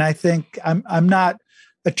 And I think I'm not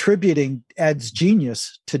attributing Ed's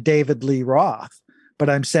genius to David Lee Roth, but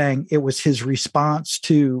I'm saying it was his response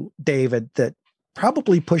to David that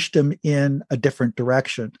probably pushed him in a different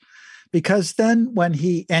direction. Because then when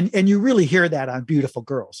he, and you really hear that on Beautiful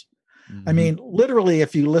Girls. I mean, literally,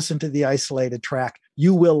 if you listen to the isolated track,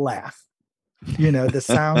 you will laugh. You know, the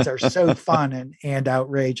sounds are so fun and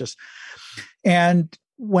outrageous. And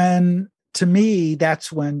to me,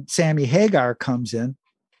 that's when Sammy Hagar comes in.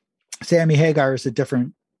 Sammy Hagar is a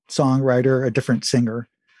different songwriter, a different singer,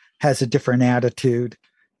 has a different attitude.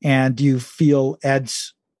 And you feel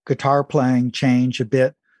Ed's guitar playing change a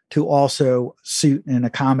bit to also suit and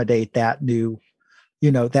accommodate that new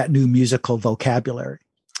musical vocabulary.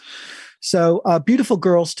 So Beautiful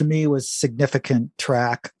Girls to me was a significant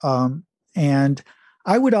track. And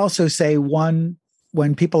I would also say when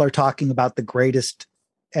people are talking about the greatest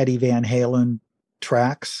Eddie Van Halen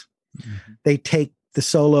tracks, they take the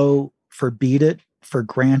solo for Beat It for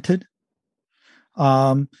granted.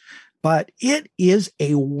 But it is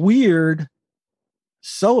a weird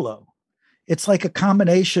solo. It's like a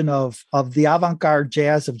combination of the avant-garde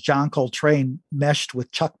jazz of John Coltrane meshed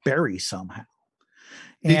with Chuck Berry somehow.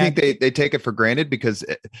 Do you think they take it for granted? Because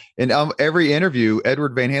in every interview,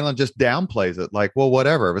 Edward Van Halen just downplays it. Like, well,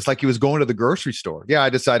 whatever. It's like he was going to the grocery store. Yeah,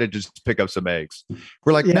 I decided to just pick up some eggs.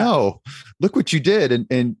 We're like, no, look what you did.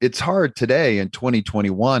 And it's hard today in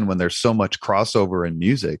 2021 when there's so much crossover in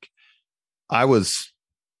music. I was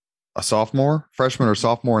a freshman or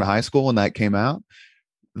sophomore in high school when that came out.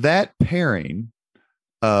 That pairing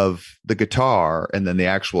of the guitar and then the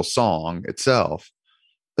actual song itself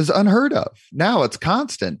is unheard of. Now it's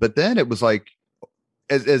constant, but then it was like,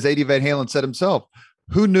 as Eddie Van Halen said himself,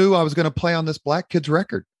 who knew I was going to play on this Black Kids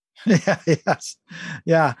record?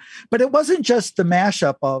 Yeah. But it wasn't just the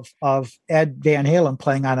mashup of Ed Van Halen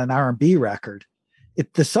playing on an R&B record.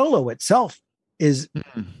 The solo itself is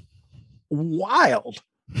wild.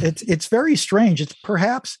 It's very strange. It's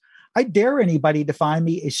perhaps, I dare anybody to find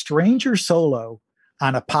me a stranger solo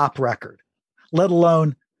on a pop record, let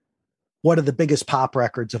alone one of the biggest pop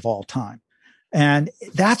records of all time. And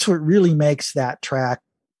that's what really makes that track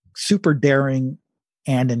super daring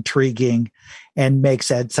and intriguing and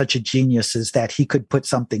makes Ed such a genius, is that he could put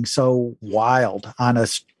something so wild on a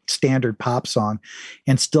standard pop song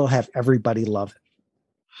and still have everybody love it.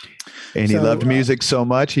 And he loved music so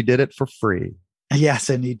much, he did it for free. Yes,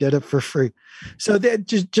 and he did it for free. So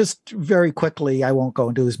just very quickly, I won't go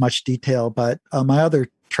into as much detail, but my other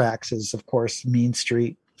tracks is, of course, Mean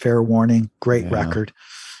Street, Fair Warning, great record.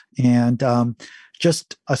 And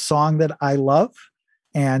just a song that I love.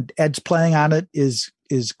 And Ed's playing on it is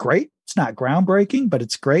great. It's not groundbreaking, but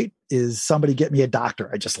it's great. Is Somebody Get Me a Doctor.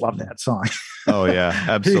 I just love that song. Oh, yeah,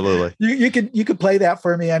 absolutely. You could play that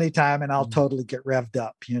for me anytime and I'll totally get revved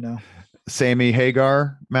up, you know. Sammy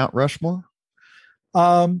Hagar, Mount Rushmore?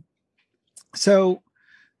 So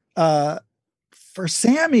for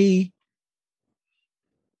Sammy,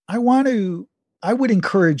 I would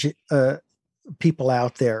encourage people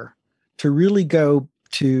out there to really go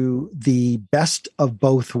to the Best of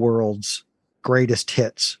Both Worlds Greatest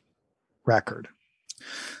Hits record.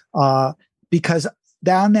 Because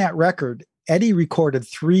down that record, Eddie recorded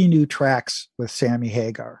 3 new tracks with Sammy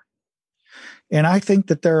Hagar. And I think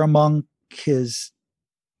that they're among his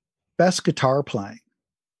best guitar playing.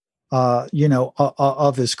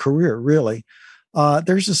 of his career, really.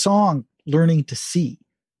 There's a song, Learning to See.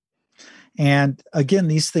 And again,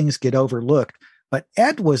 these things get overlooked, but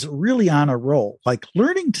Ed was really on a roll. Like,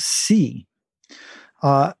 Learning to See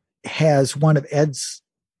has one of Ed's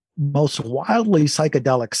most wildly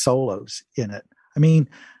psychedelic solos in it. I mean,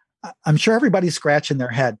 I'm sure everybody's scratching their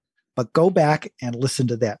head, but go back and listen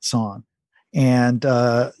to that song. And,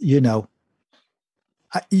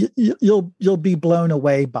 you'll be blown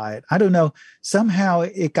away by it. I don't know. Somehow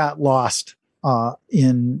it got lost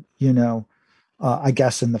in I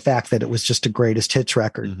guess in the fact that it was just a greatest hits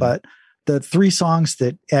record. Mm-hmm. But the 3 songs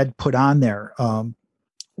that Ed put on there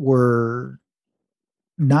were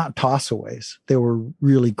not tossaways. They were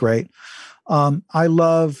really great. I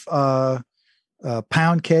love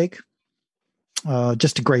Pound Cake.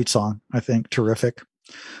 Just a great song, I think. Terrific.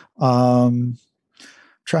 Trying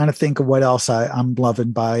to think of what else I'm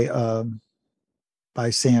loving by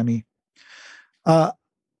Sammy.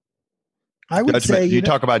 I would say you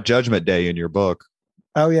talk about Judgment Day in your book.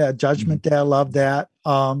 Oh yeah, Judgment Day. I love that.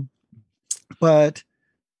 But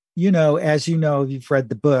as you know, if you've read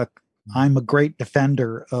the book, I'm a great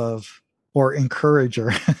defender of, or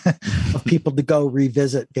encourager of, people to go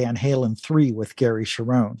revisit Van Halen 3 with Gary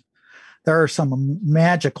Cherone. There are some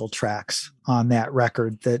magical tracks on that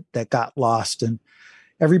record that got lost, and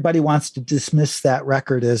everybody wants to dismiss that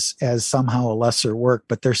record as somehow a lesser work,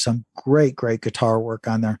 but there's some great guitar work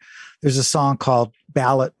on there. There's a song called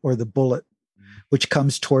Ballot or the Bullet, which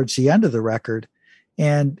comes towards the end of the record.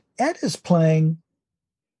 And Ed is playing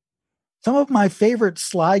some of my favorite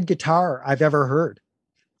slide guitar I've ever heard.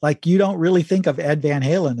 Like, you don't really think of Ed Van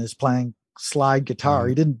Halen as playing slide guitar.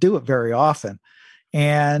 He didn't do it very often.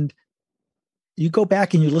 And you go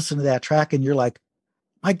back and you listen to that track and you're like,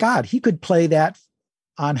 my God, he could play that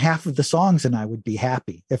on half of the songs and I would be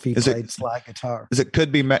happy if he played slide guitar.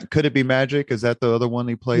 Could it be Magic? Is that the other one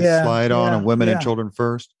he plays slide on, and Women and Children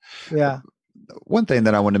First? Yeah. One thing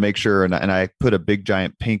that I want to make sure, and I put a big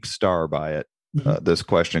giant pink star by it, this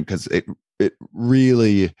question, because it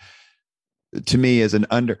really, to me, is an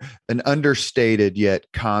understated yet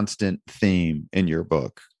constant theme in your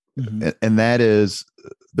book. And that is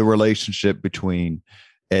the relationship between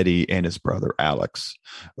Eddie and his brother Alex.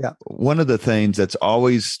 Yeah. One of the things that's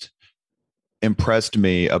always impressed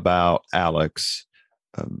me about Alex,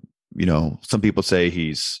 some people say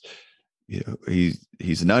he's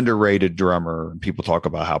an underrated drummer, and people talk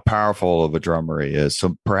about how powerful of a drummer he is.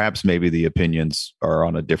 So perhaps maybe the opinions are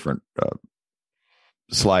on a different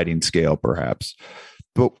sliding scale, perhaps.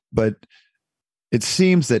 But it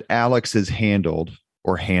seems that Alex has handled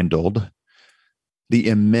the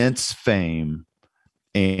immense fame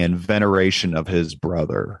and veneration of his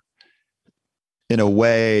brother in a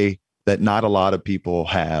way that not a lot of people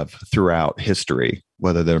have throughout history,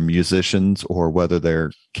 whether they're musicians or whether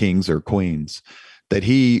they're kings or queens, that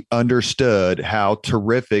he understood how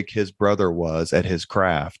terrific his brother was at his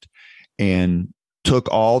craft and took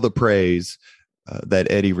all the praise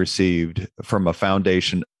that Eddie received from a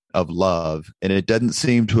foundation of love. And it doesn't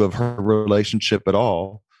seem to have hurt a relationship at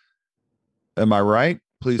all. Am I right?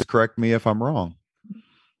 Please correct me if I'm wrong.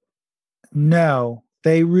 No,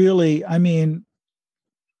 they really, I mean,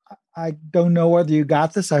 I don't know whether you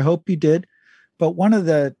got this. I hope you did. But one of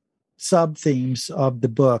the sub themes of the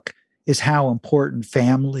book is how important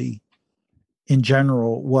family in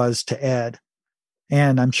general was to Ed,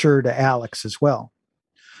 and I'm sure to Alex as well.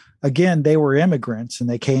 Again, they were immigrants and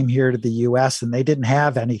they came here to the US and they didn't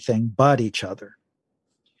have anything but each other.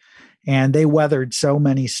 And they weathered so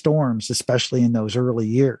many storms, especially in those early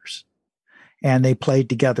years. And they played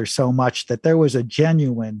together so much that there was a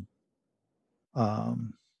genuine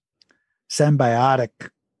symbiotic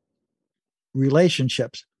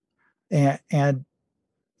relationships. And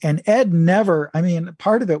Ed never, I mean,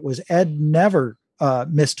 part of it was Ed never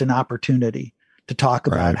missed an opportunity to talk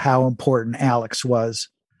about how important Alex was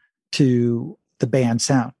to the band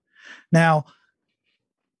sound. Now,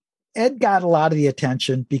 Ed got a lot of the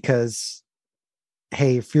attention because,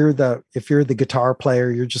 hey, if you're the guitar player,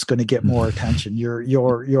 you're just going to get more attention.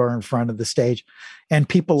 You're in front of the stage, and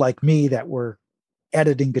people like me that were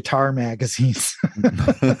editing guitar magazines,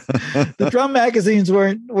 the drum magazines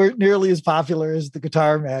weren't nearly as popular as the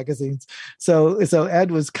guitar magazines. So Ed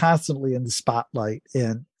was constantly in the spotlight,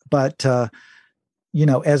 but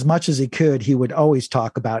as much as he could, he would always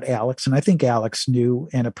talk about Alex, and I think Alex knew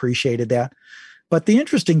and appreciated that. But the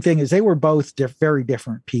interesting thing is they were both very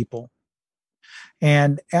different people.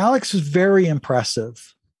 And Alex was very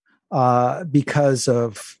impressive because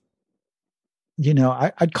of,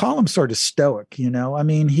 I'd call him sort of stoic, I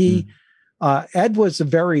mean, Ed was a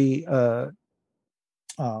very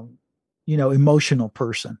emotional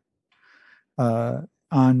person.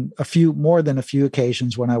 On more than a few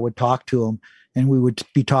occasions when I would talk to him and we would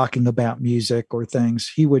be talking about music or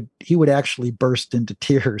things, he would actually burst into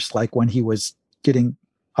tears, like when he was getting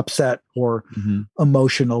upset or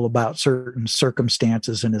emotional about certain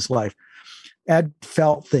circumstances in his life. Ed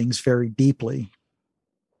felt things very deeply.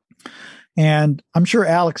 And I'm sure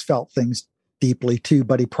Alex felt things deeply too,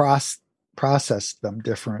 but he processed them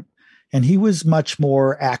different. And he was much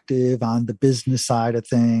more active on the business side of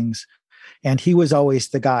things. And he was always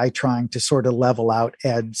the guy trying to sort of level out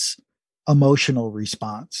Ed's emotional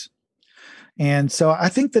response. And so I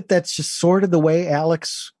think that that's just sort of the way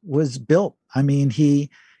Alex was built. I mean, he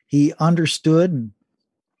understood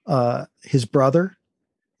his brother,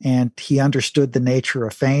 and he understood the nature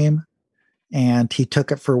of fame, and he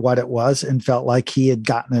took it for what it was and felt like he had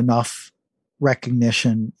gotten enough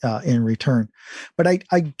recognition in return. But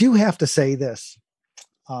I do have to say this,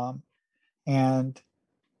 and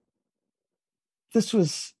this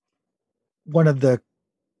was one of the,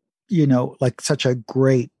 like such a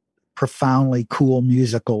great, profoundly cool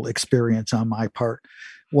musical experience on my part,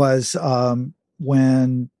 was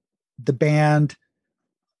when the band,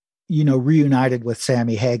 reunited with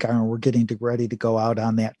Sammy Hagar and were getting ready to go out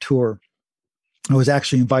on that tour. I was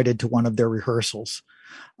actually invited to one of their rehearsals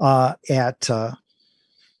at, it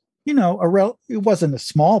wasn't a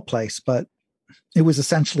small place, but it was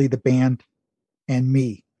essentially the band and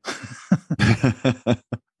me.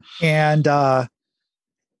 And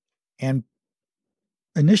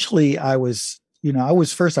initially I was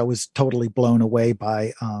totally blown away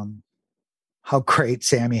by how great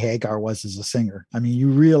Sammy Hagar was as a singer. I mean, you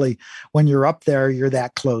really, when you're up there, you're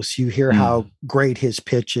that close. You hear how great his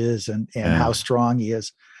pitch is and how strong he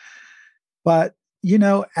is. But,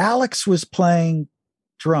 Alex was playing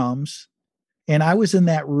drums and I was in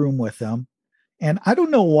that room with him. And I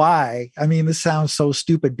don't know why. I mean, this sounds so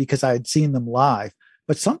stupid because I had seen them live,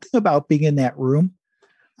 but something about being in that room,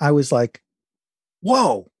 I was like,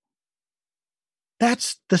 whoa,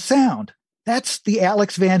 that's the sound. That's the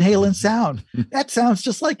Alex Van Halen sound. That sounds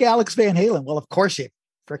just like Alex Van Halen. Well, of course, you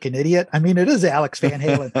freaking idiot. I mean, it is Alex Van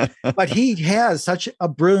Halen, but he has such a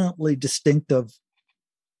brilliantly distinctive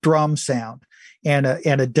drum sound and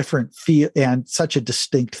a different feel and such a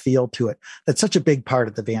distinct feel to it. That's such a big part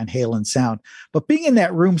of the Van Halen sound. But being in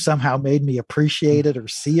that room somehow made me appreciate it or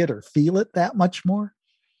see it or feel it that much more.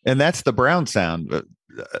 And that's the Brown sound.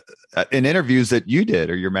 In interviews that you did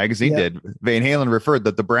or your magazine did, Van Halen referred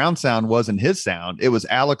that the Brown sound wasn't his sound. It was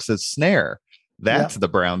Alex's snare. That's the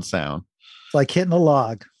Brown sound. It's like hitting a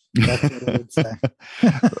log. That's what I would say.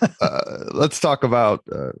 Let's talk about,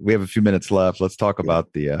 we have a few minutes left. Let's talk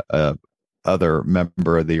about the other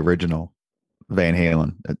member of the original Van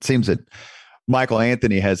Halen. It seems that Michael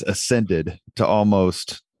Anthony has ascended to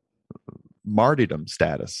almost martyrdom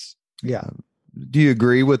status. Yeah. Do you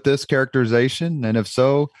agree with this characterization? And if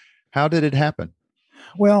so, how did it happen?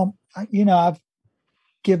 Well, I've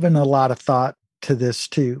given a lot of thought to this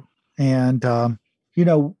too. And,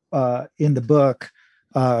 in the book,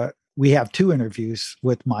 we have 2 interviews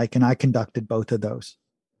with Mike, and I conducted both of those.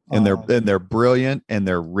 And they're brilliant and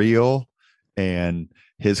they're real. And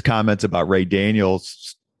his comments about Ray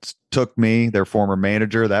Daniels took me, their former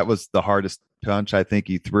manager. That was the hardest punch I think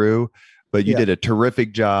he threw. But you did a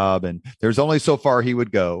terrific job, and there's only so far he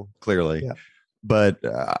would go, clearly. Yeah. But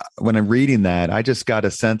when I'm reading that, I just got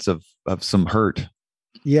a sense of some hurt.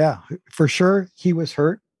 Yeah, for sure. He was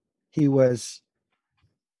hurt. He was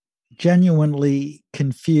genuinely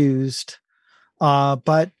confused.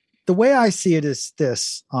 But the way I see it is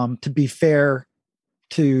this, to be fair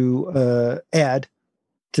to Ed,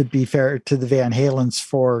 to be fair to the Van Halens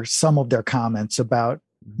for some of their comments about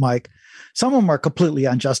Mike, some of them are completely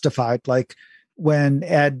unjustified. Like when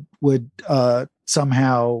Ed would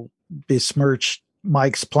somehow besmirch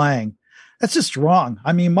Mike's playing, that's just wrong.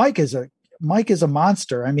 I mean, Mike is a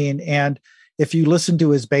monster. I mean, and if you listen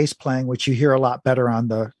to his bass playing, which you hear a lot better on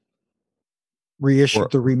the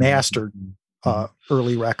reissued, the remastered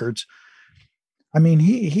early records, I mean,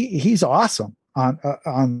 he's awesome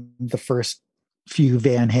on the first few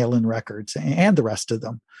Van Halen records and the rest of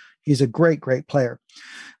them. He's a great, great player.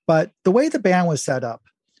 But the way the band was set up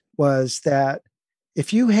was that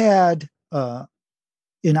if you had an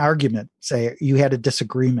argument, say you had a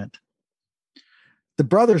disagreement, the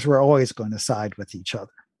brothers were always going to side with each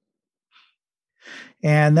other.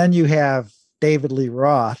 And then you have David Lee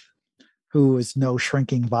Roth, who is no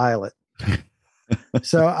shrinking violet.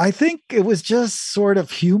 So I think it was just sort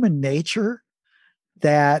of human nature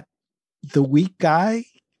that the weak guy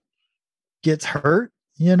gets hurt,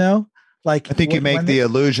 I think you make the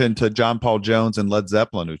allusion to John Paul Jones and Led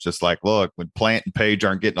Zeppelin, who's just like, look, when Plant and Page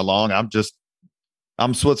aren't getting along,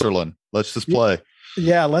 I'm Switzerland. Let's just play.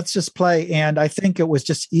 Yeah, let's just play. And I think it was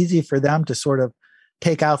just easy for them to sort of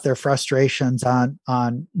take out their frustrations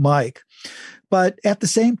on Mike. But at the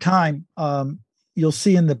same time, you'll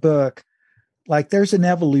see in the book, like there's an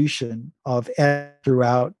evolution of Ed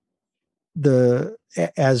throughout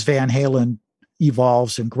as Van Halen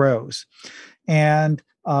evolves and grows. And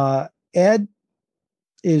Ed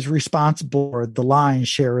is responsible for the lion's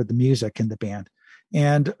share of the music in the band.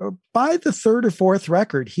 And by the third or fourth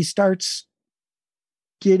record, he starts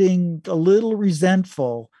getting a little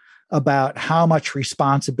resentful about how much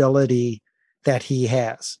responsibility that he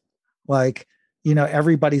has. Like,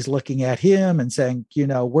 everybody's looking at him and saying,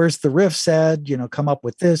 where's the riff said, come up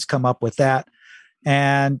with this, come up with that.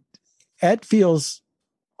 And Ed feels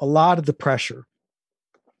a lot of the pressure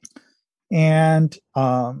and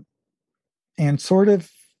sort of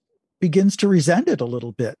begins to resent it a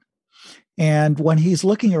little bit. And when he's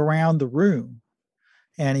looking around the room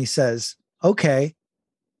and he says, okay,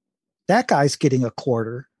 that guy's getting a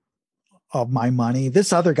quarter of my money.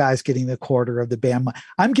 This other guy's getting the quarter of the band money.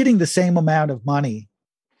 I'm getting the same amount of money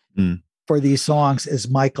for these songs as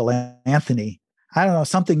Michael Anthony. I don't know,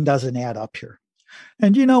 something doesn't add up here.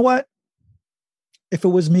 And you know what? If it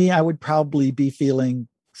was me, I would probably be feeling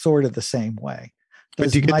sort of the same way.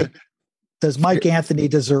 Does Mike Anthony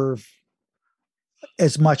deserve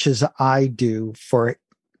as much as I do for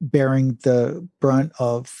bearing the brunt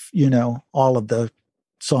of, all of the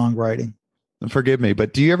songwriting? Forgive me,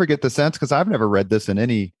 but do you ever get the sense, because I've never read this in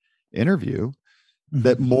any interview,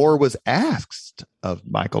 that more was asked of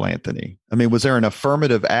Michael Anthony? I mean, was there an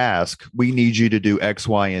affirmative ask? We need you to do X,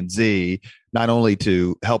 Y, and Z, not only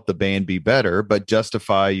to help the band be better, but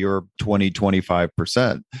justify your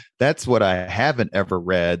 25%. That's what I haven't ever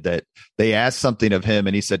read, that they asked something of him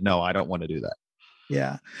and he said, no, I don't want to do that.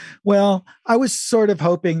 Yeah. Well, I was sort of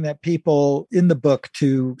hoping that people in the book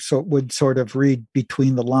would sort of read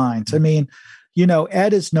between the lines. I mean,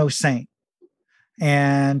 Ed is no saint.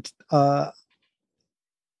 And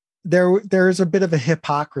there is a bit of a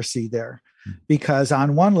hypocrisy there, because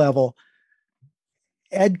on one level,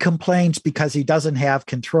 Ed complains because he doesn't have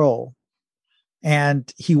control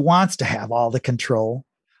and he wants to have all the control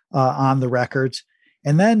on the records.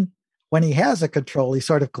 And then when he has a control, he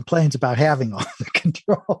sort of complains about having all the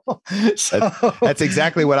control. That's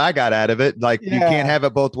exactly what I got out of it. Like, you can't have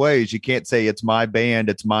it both ways. You can't say it's my band,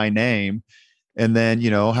 it's my name. And then,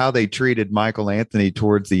 how they treated Michael Anthony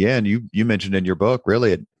towards the end, you mentioned in your book,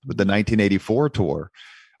 really, with the 1984 tour.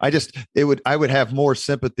 I would have more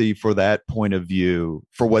sympathy for that point of view,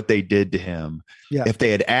 for what they did to him. Yeah. If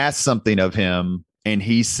they had asked something of him and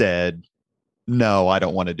he said, no, I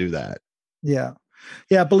don't want to do that. Yeah.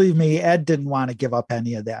 Yeah. Believe me, Ed didn't want to give up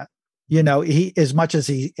any of that. He, as much as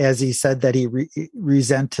he said that he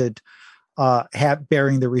resented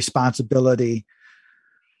bearing the responsibility,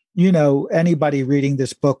 anybody reading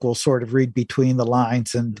this book will sort of read between the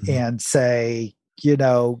lines and say,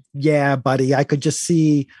 yeah, buddy, I could just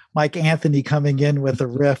see Mike Anthony coming in with a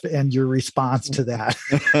riff and your response to that.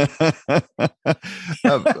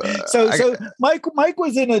 So Mike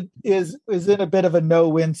was is in a bit of a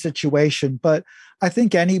no-win situation, but I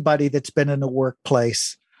think anybody that's been in a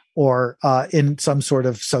workplace or in some sort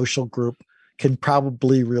of social group can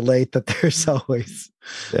probably relate that there's always,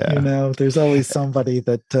 there's always somebody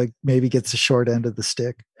that maybe gets the short end of the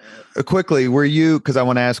stick. Quickly, because I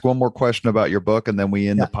want to ask one more question about your book, and then we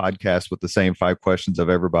end the podcast with the same 5 questions of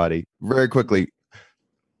everybody. Very quickly,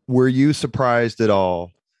 were you surprised at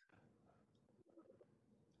all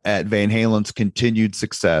at Van Halen's continued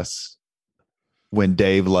success when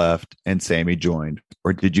Dave left and Sammy joined?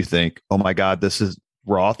 Or did you think, oh my God,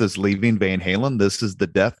 Roth is leaving Van Halen, this is the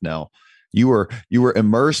death knell? You were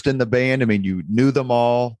immersed in the band. I mean, you knew them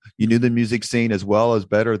all. You knew the music scene as well as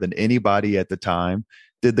better than anybody at the time.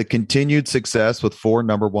 Did the continued success with 4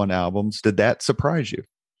 number 1 albums, did that surprise you?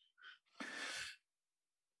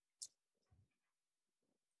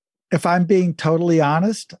 If I'm being totally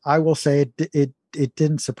honest, I will say it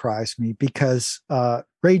didn't surprise me, because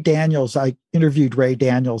Ray Daniels, I interviewed Ray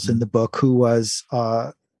Daniels in the book, who was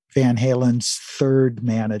Van Halen's 3rd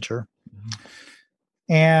manager.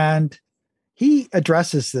 And he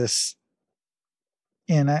addresses this,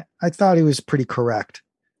 and I thought he was pretty correct,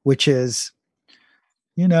 which is,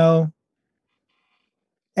 Ed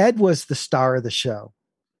was the star of the show.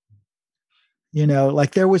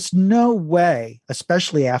 Like there was no way,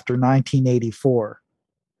 especially after 1984,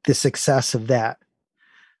 the success of that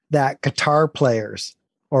guitar players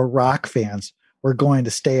or rock fans were going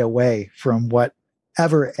to stay away from what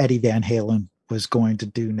whatever Eddie Van Halen was going to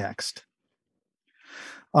do next.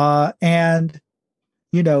 And,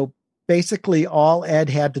 basically all Ed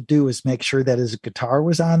had to do was make sure that his guitar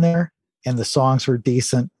was on there and the songs were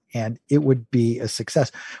decent and it would be a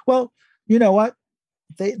success. Well, you know what?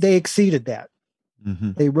 They exceeded that.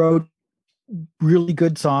 Mm-hmm. They wrote really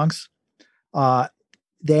good songs.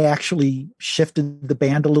 They actually shifted the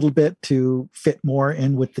band a little bit to fit more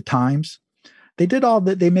in with the times. They did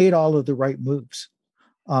they made all of the right moves.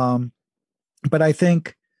 But I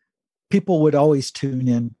think people would always tune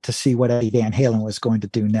in to see what Eddie Van Halen was going to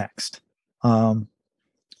do next.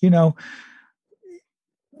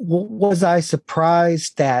 Was I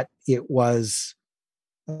surprised that it was,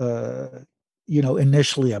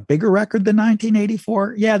 initially a bigger record than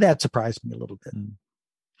 1984? Yeah, that surprised me a little bit.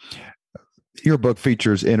 Your book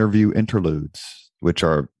features interview interludes, which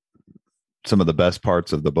are some of the best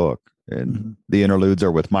parts of the book. And the interludes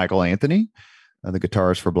are with Michael Anthony, the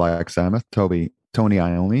guitarist for Black Sabbath, Tony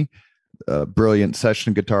Iommi, brilliant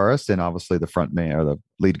session guitarist, and obviously the front man or the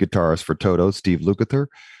lead guitarist for Toto, Steve Lukather.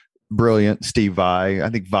 Brilliant Steve Vai. I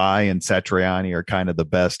think Vai and Satriani are kind of the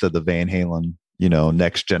best of the Van Halen,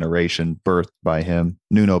 next generation, birthed by him.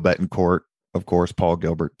 Nuno Bettencourt, of course, Paul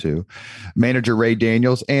Gilbert too. Manager Ray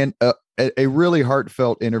Daniels, and a really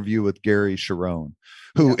heartfelt interview with Gary Cherone,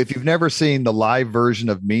 who, if you've never seen the live version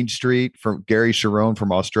of Mean Street from Gary Cherone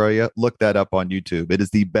from Australia, look that up on YouTube. It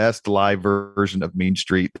is the best live version of Mean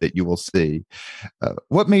Street that you will see.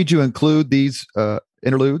 What made you include these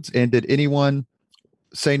interludes, and did anyone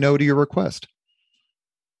say no to your request?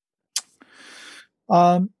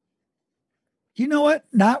 You know what?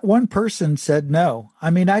 Not one person said no.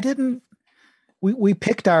 I mean, we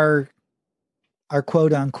picked our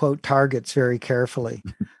quote unquote targets very carefully.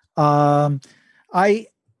 I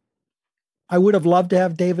would have loved to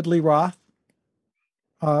have David Lee Roth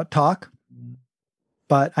talk,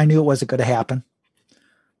 but I knew it wasn't going to happen.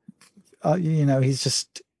 He's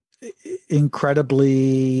just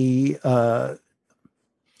incredibly, he'll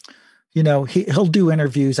do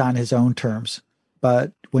interviews on his own terms,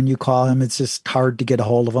 but when you call him, it's just hard to get a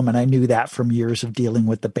hold of him. And I knew that from years of dealing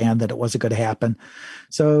with the band that it wasn't going to happen.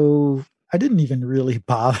 So I didn't even really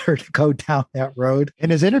bother to go down that road. And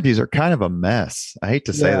his interviews are kind of a mess. I hate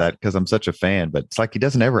to say that because I'm such a fan, but it's like he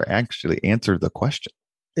doesn't ever actually answer the question.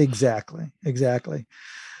 Exactly.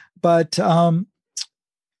 But to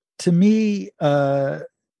me,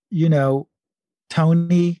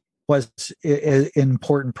 Tony was an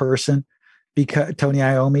important person, because Tony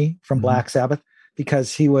Iommi from Black Sabbath,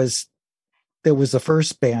 because it was the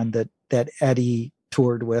first band that Eddie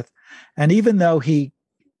toured with. And even though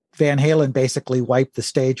Van Halen basically wiped the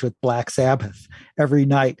stage with Black Sabbath every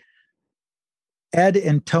night, Ed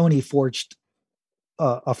and Tony forged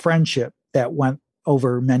a friendship that went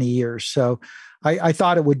over many years. So I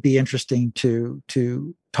thought it would be interesting to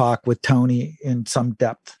talk with Tony in some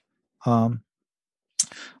depth.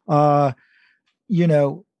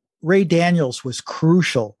 Ray Daniels was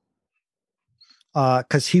crucial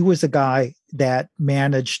because he was a guy that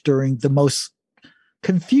managed during the most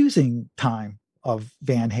confusing time of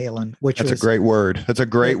Van Halen, That's a great word.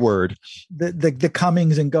 The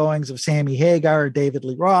comings and goings of Sammy Hagar, David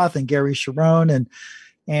Lee Roth, and Gary Cherone,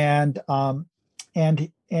 and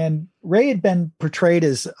Ray had been portrayed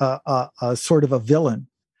as a sort of a villain,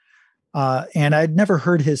 and I'd never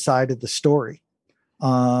heard his side of the story.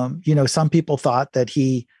 Some people thought that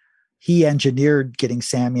he engineered getting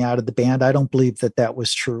Sammy out of the band. I don't believe that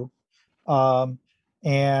was true.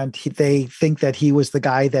 And they think that he was the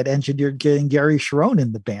guy that engineered getting Gary Cherone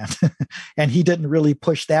in the band. And he didn't really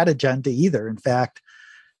push that agenda either. In fact,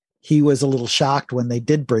 he was a little shocked when they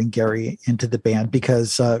did bring Gary into the band,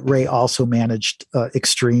 because Ray also managed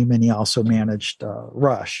Extreme, and he also managed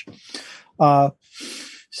Rush. But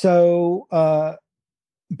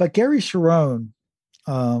Gary Cherone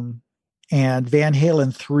and Van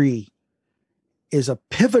Halen 3 is a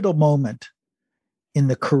pivotal moment in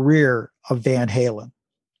the career of Van Halen.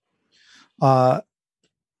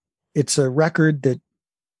 It's a record that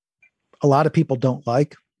a lot of people don't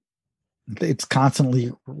like. It's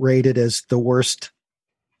constantly rated as the worst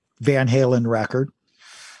Van Halen record.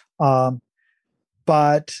 But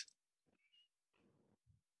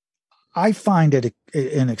I find it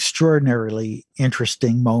an extraordinarily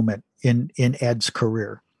interesting moment in Ed's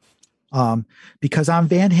career. Because on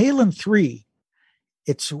Van Halen 3,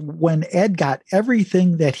 it's when Ed got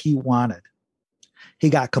everything that he wanted. He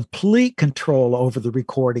got complete control over the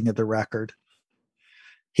recording of the record.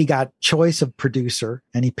 He got choice of producer,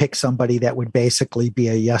 and he picked somebody that would basically be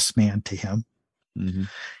a yes man to him. Mm-hmm.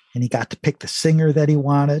 And he got to pick the singer that he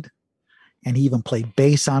wanted. and he even played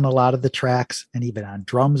bass on a lot of the tracks and even on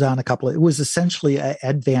drums on a couple of, it was essentially a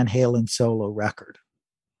Ed Van Halen solo record.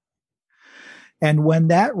 And when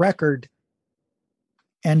that record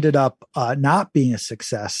ended up not being a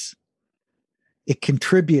success, it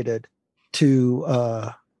contributed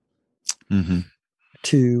to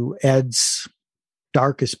to Ed's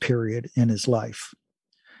darkest period in his life.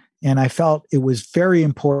 And I felt it was very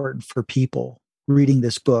important for people reading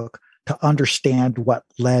this book to understand what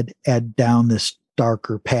led Ed down this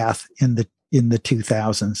darker path in the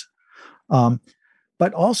 2000s.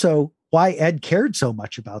 But also why Ed cared so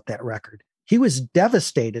much about that record. He was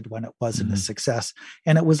devastated when it wasn't a success.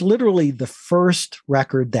 And it was literally the first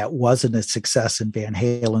record that wasn't a success in Van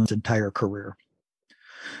Halen's entire career.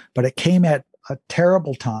 But it came at a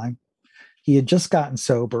terrible time. He had just gotten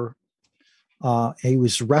sober. He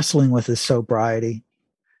was wrestling with his sobriety.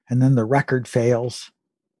 And then the record fails.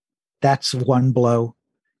 That's one blow.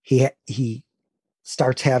 He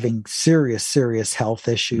starts having serious health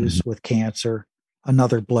issues with cancer.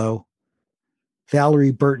 Another blow.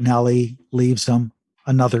 Valerie Bertinelli leaves him.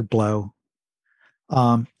 Another blow.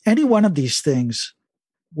 Any one of these things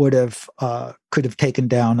could have taken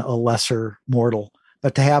down a lesser mortal,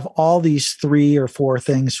 but to have all these 3 or 4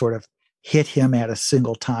 things sort of hit him at a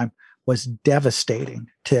single time was devastating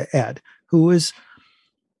to Ed, who is,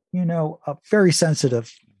 a very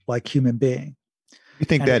sensitive, like, human being. You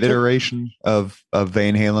think that iteration of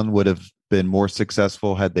Van Halen would have been more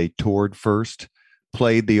successful had they toured first,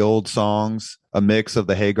 played the old songs, a mix of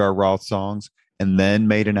the Hagar Roth songs, and then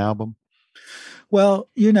made an album? Well,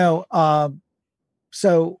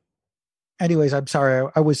 so anyways, I'm sorry,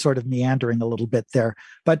 I was sort of meandering a little bit there,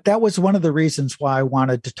 but that was one of the reasons why I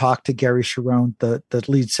wanted to talk to Gary Cherone, the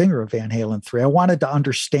lead singer of Van Halen 3. I wanted to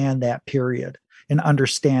understand that period and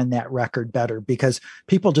understand that record better, because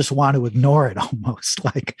people just want to ignore it almost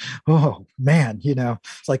like, oh man,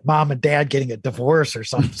 it's like mom and dad getting a divorce or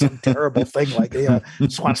some terrible thing, like,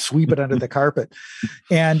 just want to sweep it under the carpet.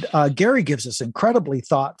 And Gary gives this incredibly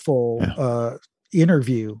thoughtful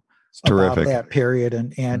interview about that period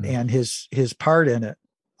and his part in it.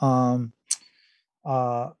 I'm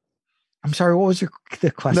sorry, what was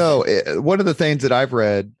the question? No, one of the things that I've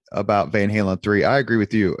read about Van Halen 3, I agree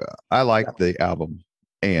with you. I like the album,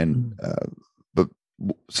 and but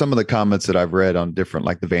some of the comments that I've read on different,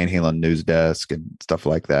 like the Van Halen News Desk and stuff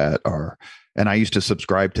like that, and I used to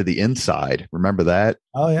subscribe to The Inside. Remember that?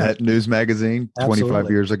 Oh yeah, that news magazine. Absolutely.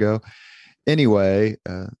 25 years ago. Anyway,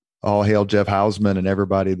 all hail Jeff Hausman and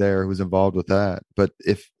everybody there who was involved with that. But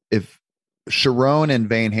if Cherone and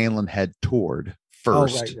Van Halen had toured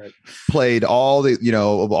first, played all the,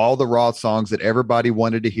 of all the Roth songs that everybody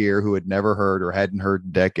wanted to hear who had never heard or hadn't heard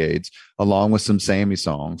in decades, along with some Sammy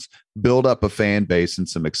songs, build up a fan base and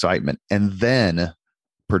some excitement, and then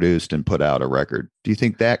produced and put out a record. Do you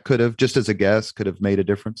think that could have, just as a guess, could have made a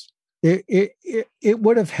difference? It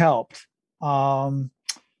would have helped.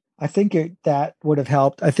 I think that would have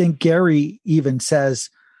helped. I think Gary even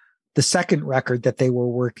says the second record that they were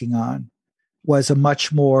working on was a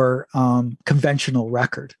much more conventional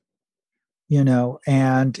record,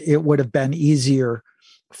 and it would have been easier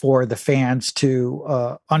for the fans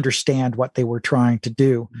to understand what they were trying to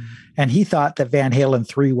do. And he thought that Van Halen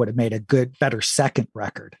 3 would have made a better second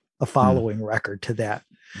record, a following record to that.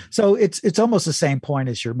 So it's almost the same point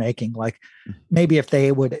as you're making. Like, maybe if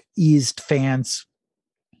they would have eased fans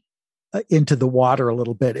into the water a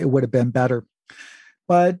little bit, it would have been better.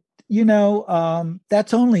 But,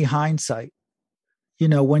 that's only hindsight.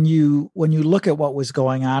 When you look at what was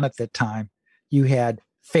going on at the time, you had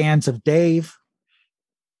fans of Dave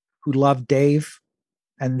who loved Dave,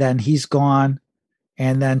 and then he's gone.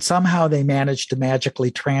 And then somehow they managed to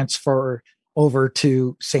magically transfer over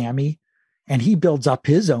to Sammy, and he builds up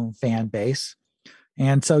his own fan base.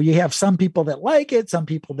 And so you have some people that like it, some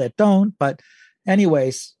people that don't. But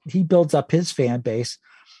anyways, he builds up his fan base,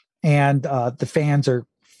 and the fans are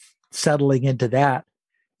settling into that.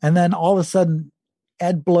 And then all of a sudden,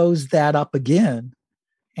 Ed blows that up again.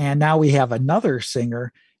 And now we have another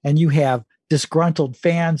singer, and you have disgruntled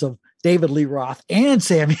fans of David Lee Roth and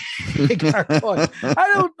Sammy Hagar going,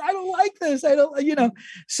 I don't like this.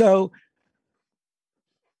 So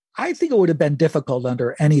I think it would have been difficult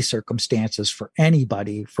under any circumstances for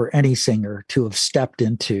anybody, for any singer to have stepped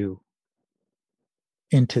into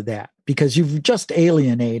that, because you've just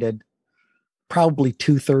alienated probably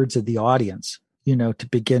 2/3 of the audience, to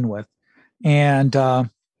begin with. And,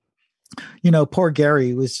 poor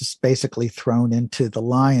Gary was just basically thrown into the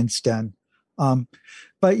lion's den.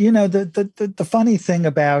 But, the funny thing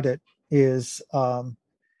about it is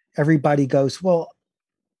everybody goes, well,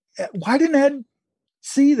 why didn't Ed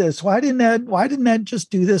see this? Why didn't Ed just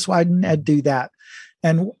do this? Why didn't Ed do that?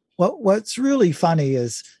 And what's really funny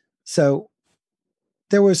is, so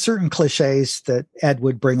there were certain cliches that Ed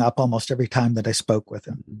would bring up almost every time that I spoke with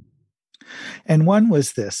him. And one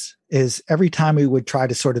was this, is every time we would try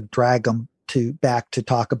to sort of drag him back to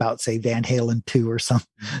talk about, say, Van Halen 2 or some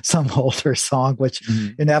older song, which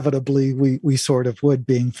inevitably we sort of would,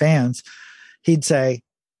 being fans, he'd say,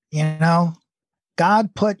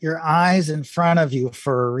 God put your eyes in front of you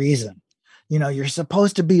for a reason. You're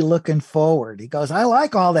supposed to be looking forward. He goes, I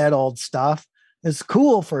like all that old stuff. It's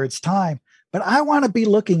cool for its time, but I want to be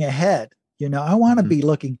looking ahead. I want to be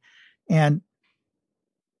looking. And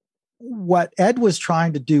what Ed was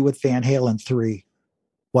trying to do with Van Halen 3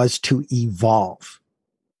 was to evolve.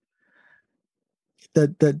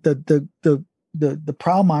 The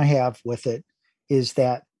problem I have with it is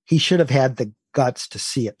that he should have had the guts to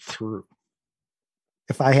see it through.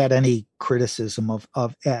 If I had any criticism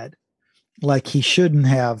of Ed, like, he shouldn't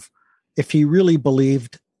have, if he really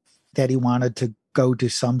believed that he wanted to go to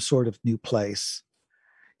some sort of new place,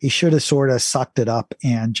 he should have sort of sucked it up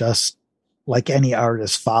and just, like any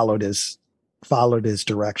artist, followed his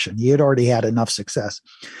direction. He had already had enough success.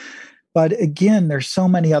 But again, there's so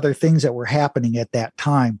many other things that were happening at that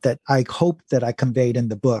time that I hope that I conveyed in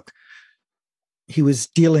the book. He was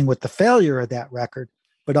dealing with the failure of that record,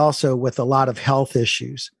 but also with a lot of health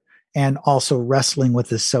issues, and also wrestling with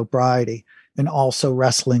his sobriety, and also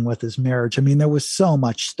wrestling with his marriage. I mean, there was so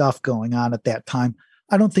much stuff going on at that time.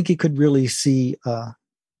 I don't think he could really see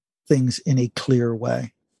things in a clear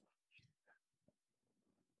way.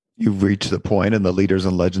 You've reached the point in the Leaders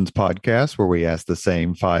and Legends podcast where we ask the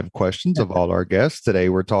same 5 questions of all our guests. Today,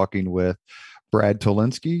 we're talking with Brad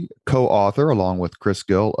Tolinski, co-author, along with Chris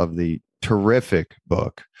Gill, of the terrific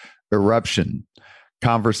book, Eruption: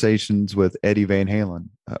 Conversations with Eddie Van Halen.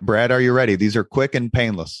 Brad, are you ready? These are quick and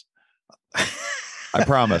painless. I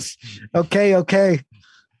promise. Okay.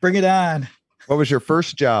 Bring it on. What was your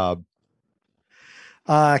first job?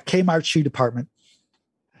 Kmart shoe department.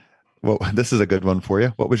 Well, this is a good one for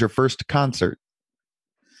you. What was your first concert?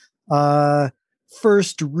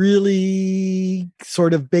 First really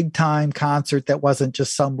sort of big time concert that wasn't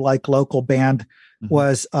just some like local band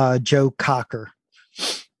was Joe Cocker.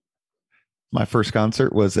 My first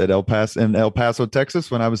concert was at El Paso, Texas,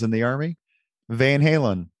 when I was in the Army. Van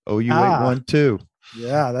Halen, OU812.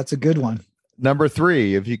 Yeah, that's a good one. Number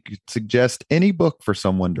 3, if you could suggest any book for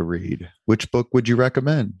someone to read, which book would you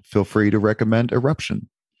recommend? Feel free to recommend Eruption.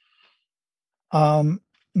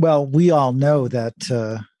 Well, we all know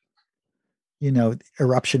that,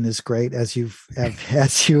 Eruption is great, as you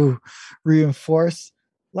reinforce.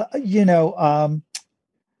 What's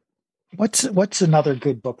another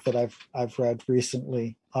good book that I've read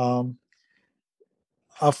recently? A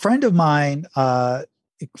friend of mine,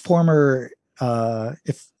 former,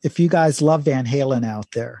 if you guys love Van Halen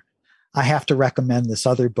out there, I have to recommend this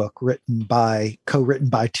other book co-written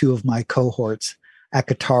by 2 of my cohorts at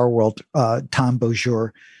Guitar World, Tom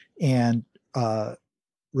Beaujour and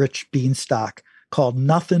Rich Beanstalk, called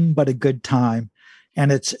Nothing But a Good Time. And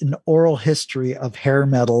it's an oral history of hair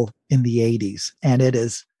metal in the 80s. And it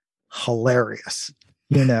is hilarious.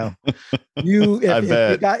 If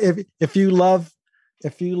you love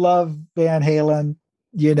Van Halen,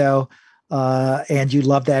 and you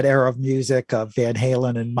love that era of music of Van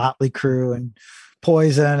Halen and Motley Crue and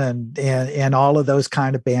Poison and all of those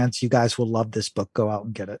kind of bands, you guys will love this book. Go out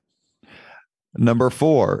and get it. Number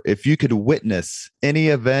 4, if you could witness any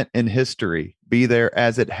event in history, be there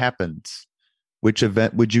as it happens, which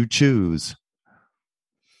event would you choose?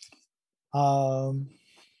 What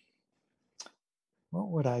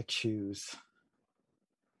would I choose?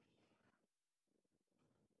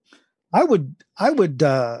 I would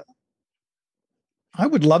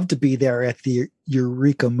love to be there at the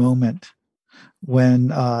Eureka moment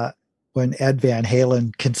when Ed Van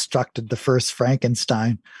Halen constructed the first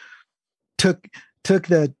Frankenstein, took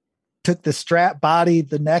the strap body,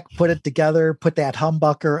 the neck, put it together, put that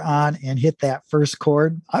humbucker on, and hit that first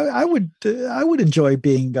chord. I would enjoy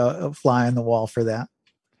being a fly on the wall for that.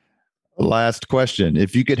 Last question: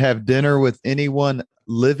 if you could have dinner with anyone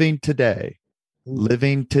living today,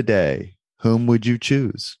 whom would you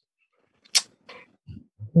choose?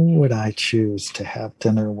 Who would I choose to have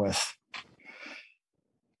dinner with?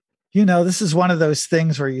 This is one of those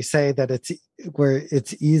things where you say that it's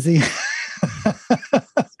easy.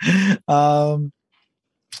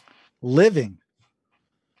 Living.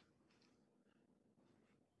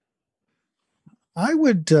 I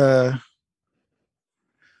would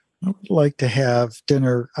like to have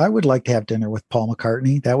dinner. I would like to have dinner with Paul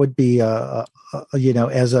McCartney. That would be,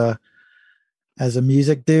 as a as a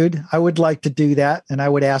music dude. I would like to do that. And I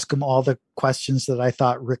would ask him all the questions that I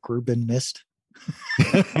thought Rick Rubin missed.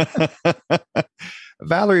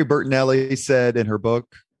 Valerie Bertinelli said in her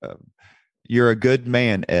book, "You're a good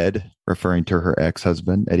man, Ed," referring to her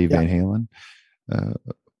ex-husband, Eddie Van Halen.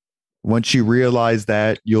 Once you realize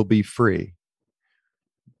that, you'll be free.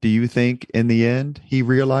 Do you think in the end he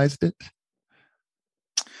realized it?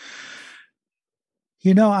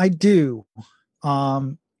 I do.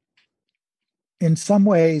 In some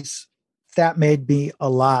ways, that made me a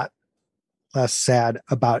lot less sad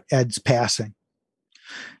about Ed's passing,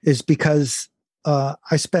 is because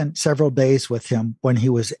I spent several days with him when he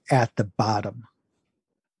was at the bottom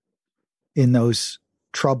in those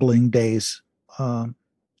troubling days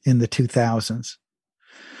in the 2000s.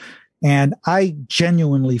 And I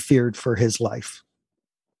genuinely feared for his life.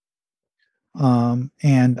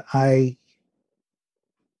 And I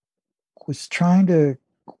was trying to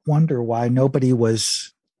wonder why nobody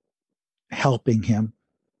was helping him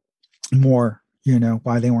more,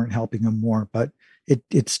 why they weren't helping him more. But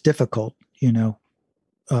it's difficult, when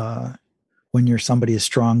you're somebody as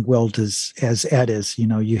strong-willed as Ed is,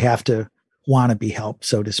 you have to want to be helped,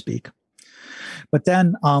 so to speak. But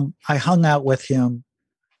then I hung out with him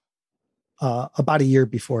about a year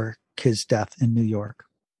before his death in New York.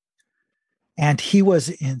 And he was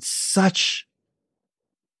in such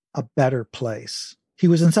a better place. He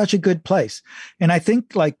was in such a good place. And I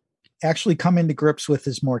think actually coming to grips with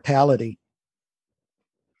his mortality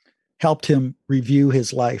helped him review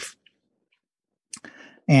his life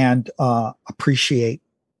and appreciate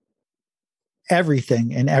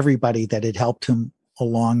everything and everybody that had helped him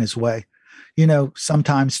along his way.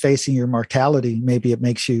 Sometimes facing your mortality, maybe it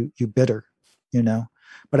makes you bitter,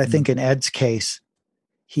 but I think in Ed's case,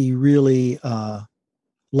 he really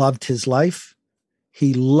loved his life.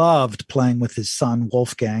 He loved playing with his son,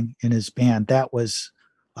 Wolfgang, in his band. That was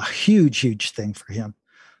a huge, huge thing for him.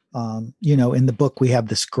 In the book, we have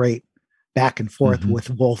this great back and forth with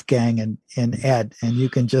Wolfgang and Ed, and you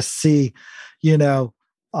can just see,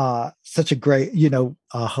 such a great,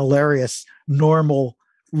 hilarious, normal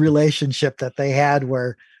relationship that they had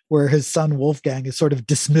where his son Wolfgang is sort of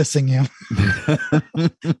dismissing him.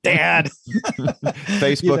 Dad.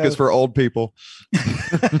 Facebook is for old people.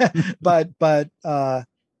 but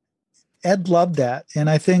Ed loved that. And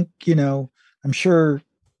I think, I'm sure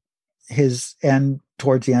his end,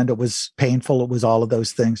 towards the end, it was painful. It was all of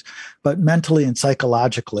those things, but mentally and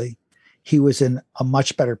psychologically, he was in a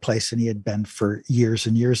much better place than he had been for years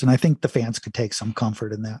and years. And I think the fans could take some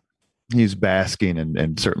comfort in that. He's basking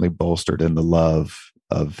and certainly bolstered in the love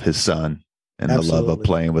of his son and Absolutely. The love of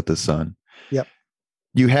playing with his son. Yep.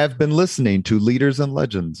 You have been listening to Leaders and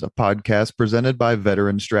Legends, a podcast presented by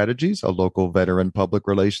Veteran Strategies, a local veteran public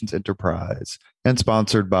relations enterprise, and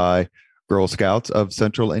sponsored by Girl Scouts of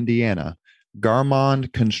Central Indiana,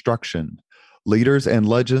 Garmond Construction, Leaders and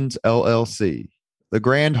Legends, LLC, the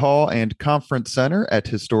Grand Hall and Conference Center at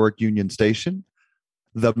Historic Union Station,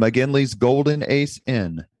 the McGinley's Golden Ace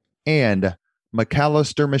Inn, and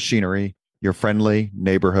McAllister Machinery, your friendly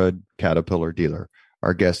neighborhood Caterpillar dealer.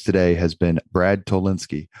 Our guest today has been Brad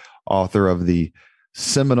Tolinski, author of the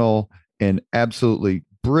seminal and absolutely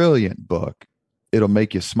brilliant book, It'll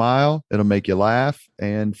Make You Smile, It'll Make You Laugh.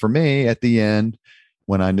 And for me, at the end,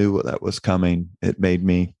 when I knew that was coming, it made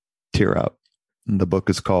me tear up. And the book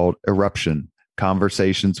is called Eruption,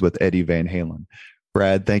 Conversations with Eddie Van Halen.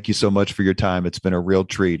 Brad, thank you so much for your time. It's been a real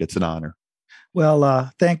treat. It's an honor.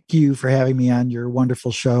 Well, thank you for having me on your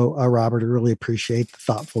wonderful show, Robert. I really appreciate the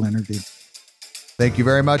thoughtful interview. Thank you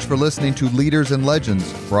very much for listening to Leaders and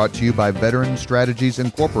Legends, brought to you by Veteran Strategies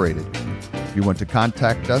Incorporated. If you want to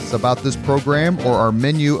contact us about this program or our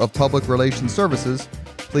menu of public relations services,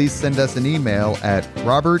 please send us an email at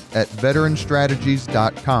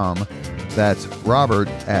robert@veteranstrategies.com. That's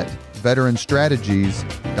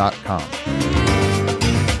robert@veteranstrategies.com.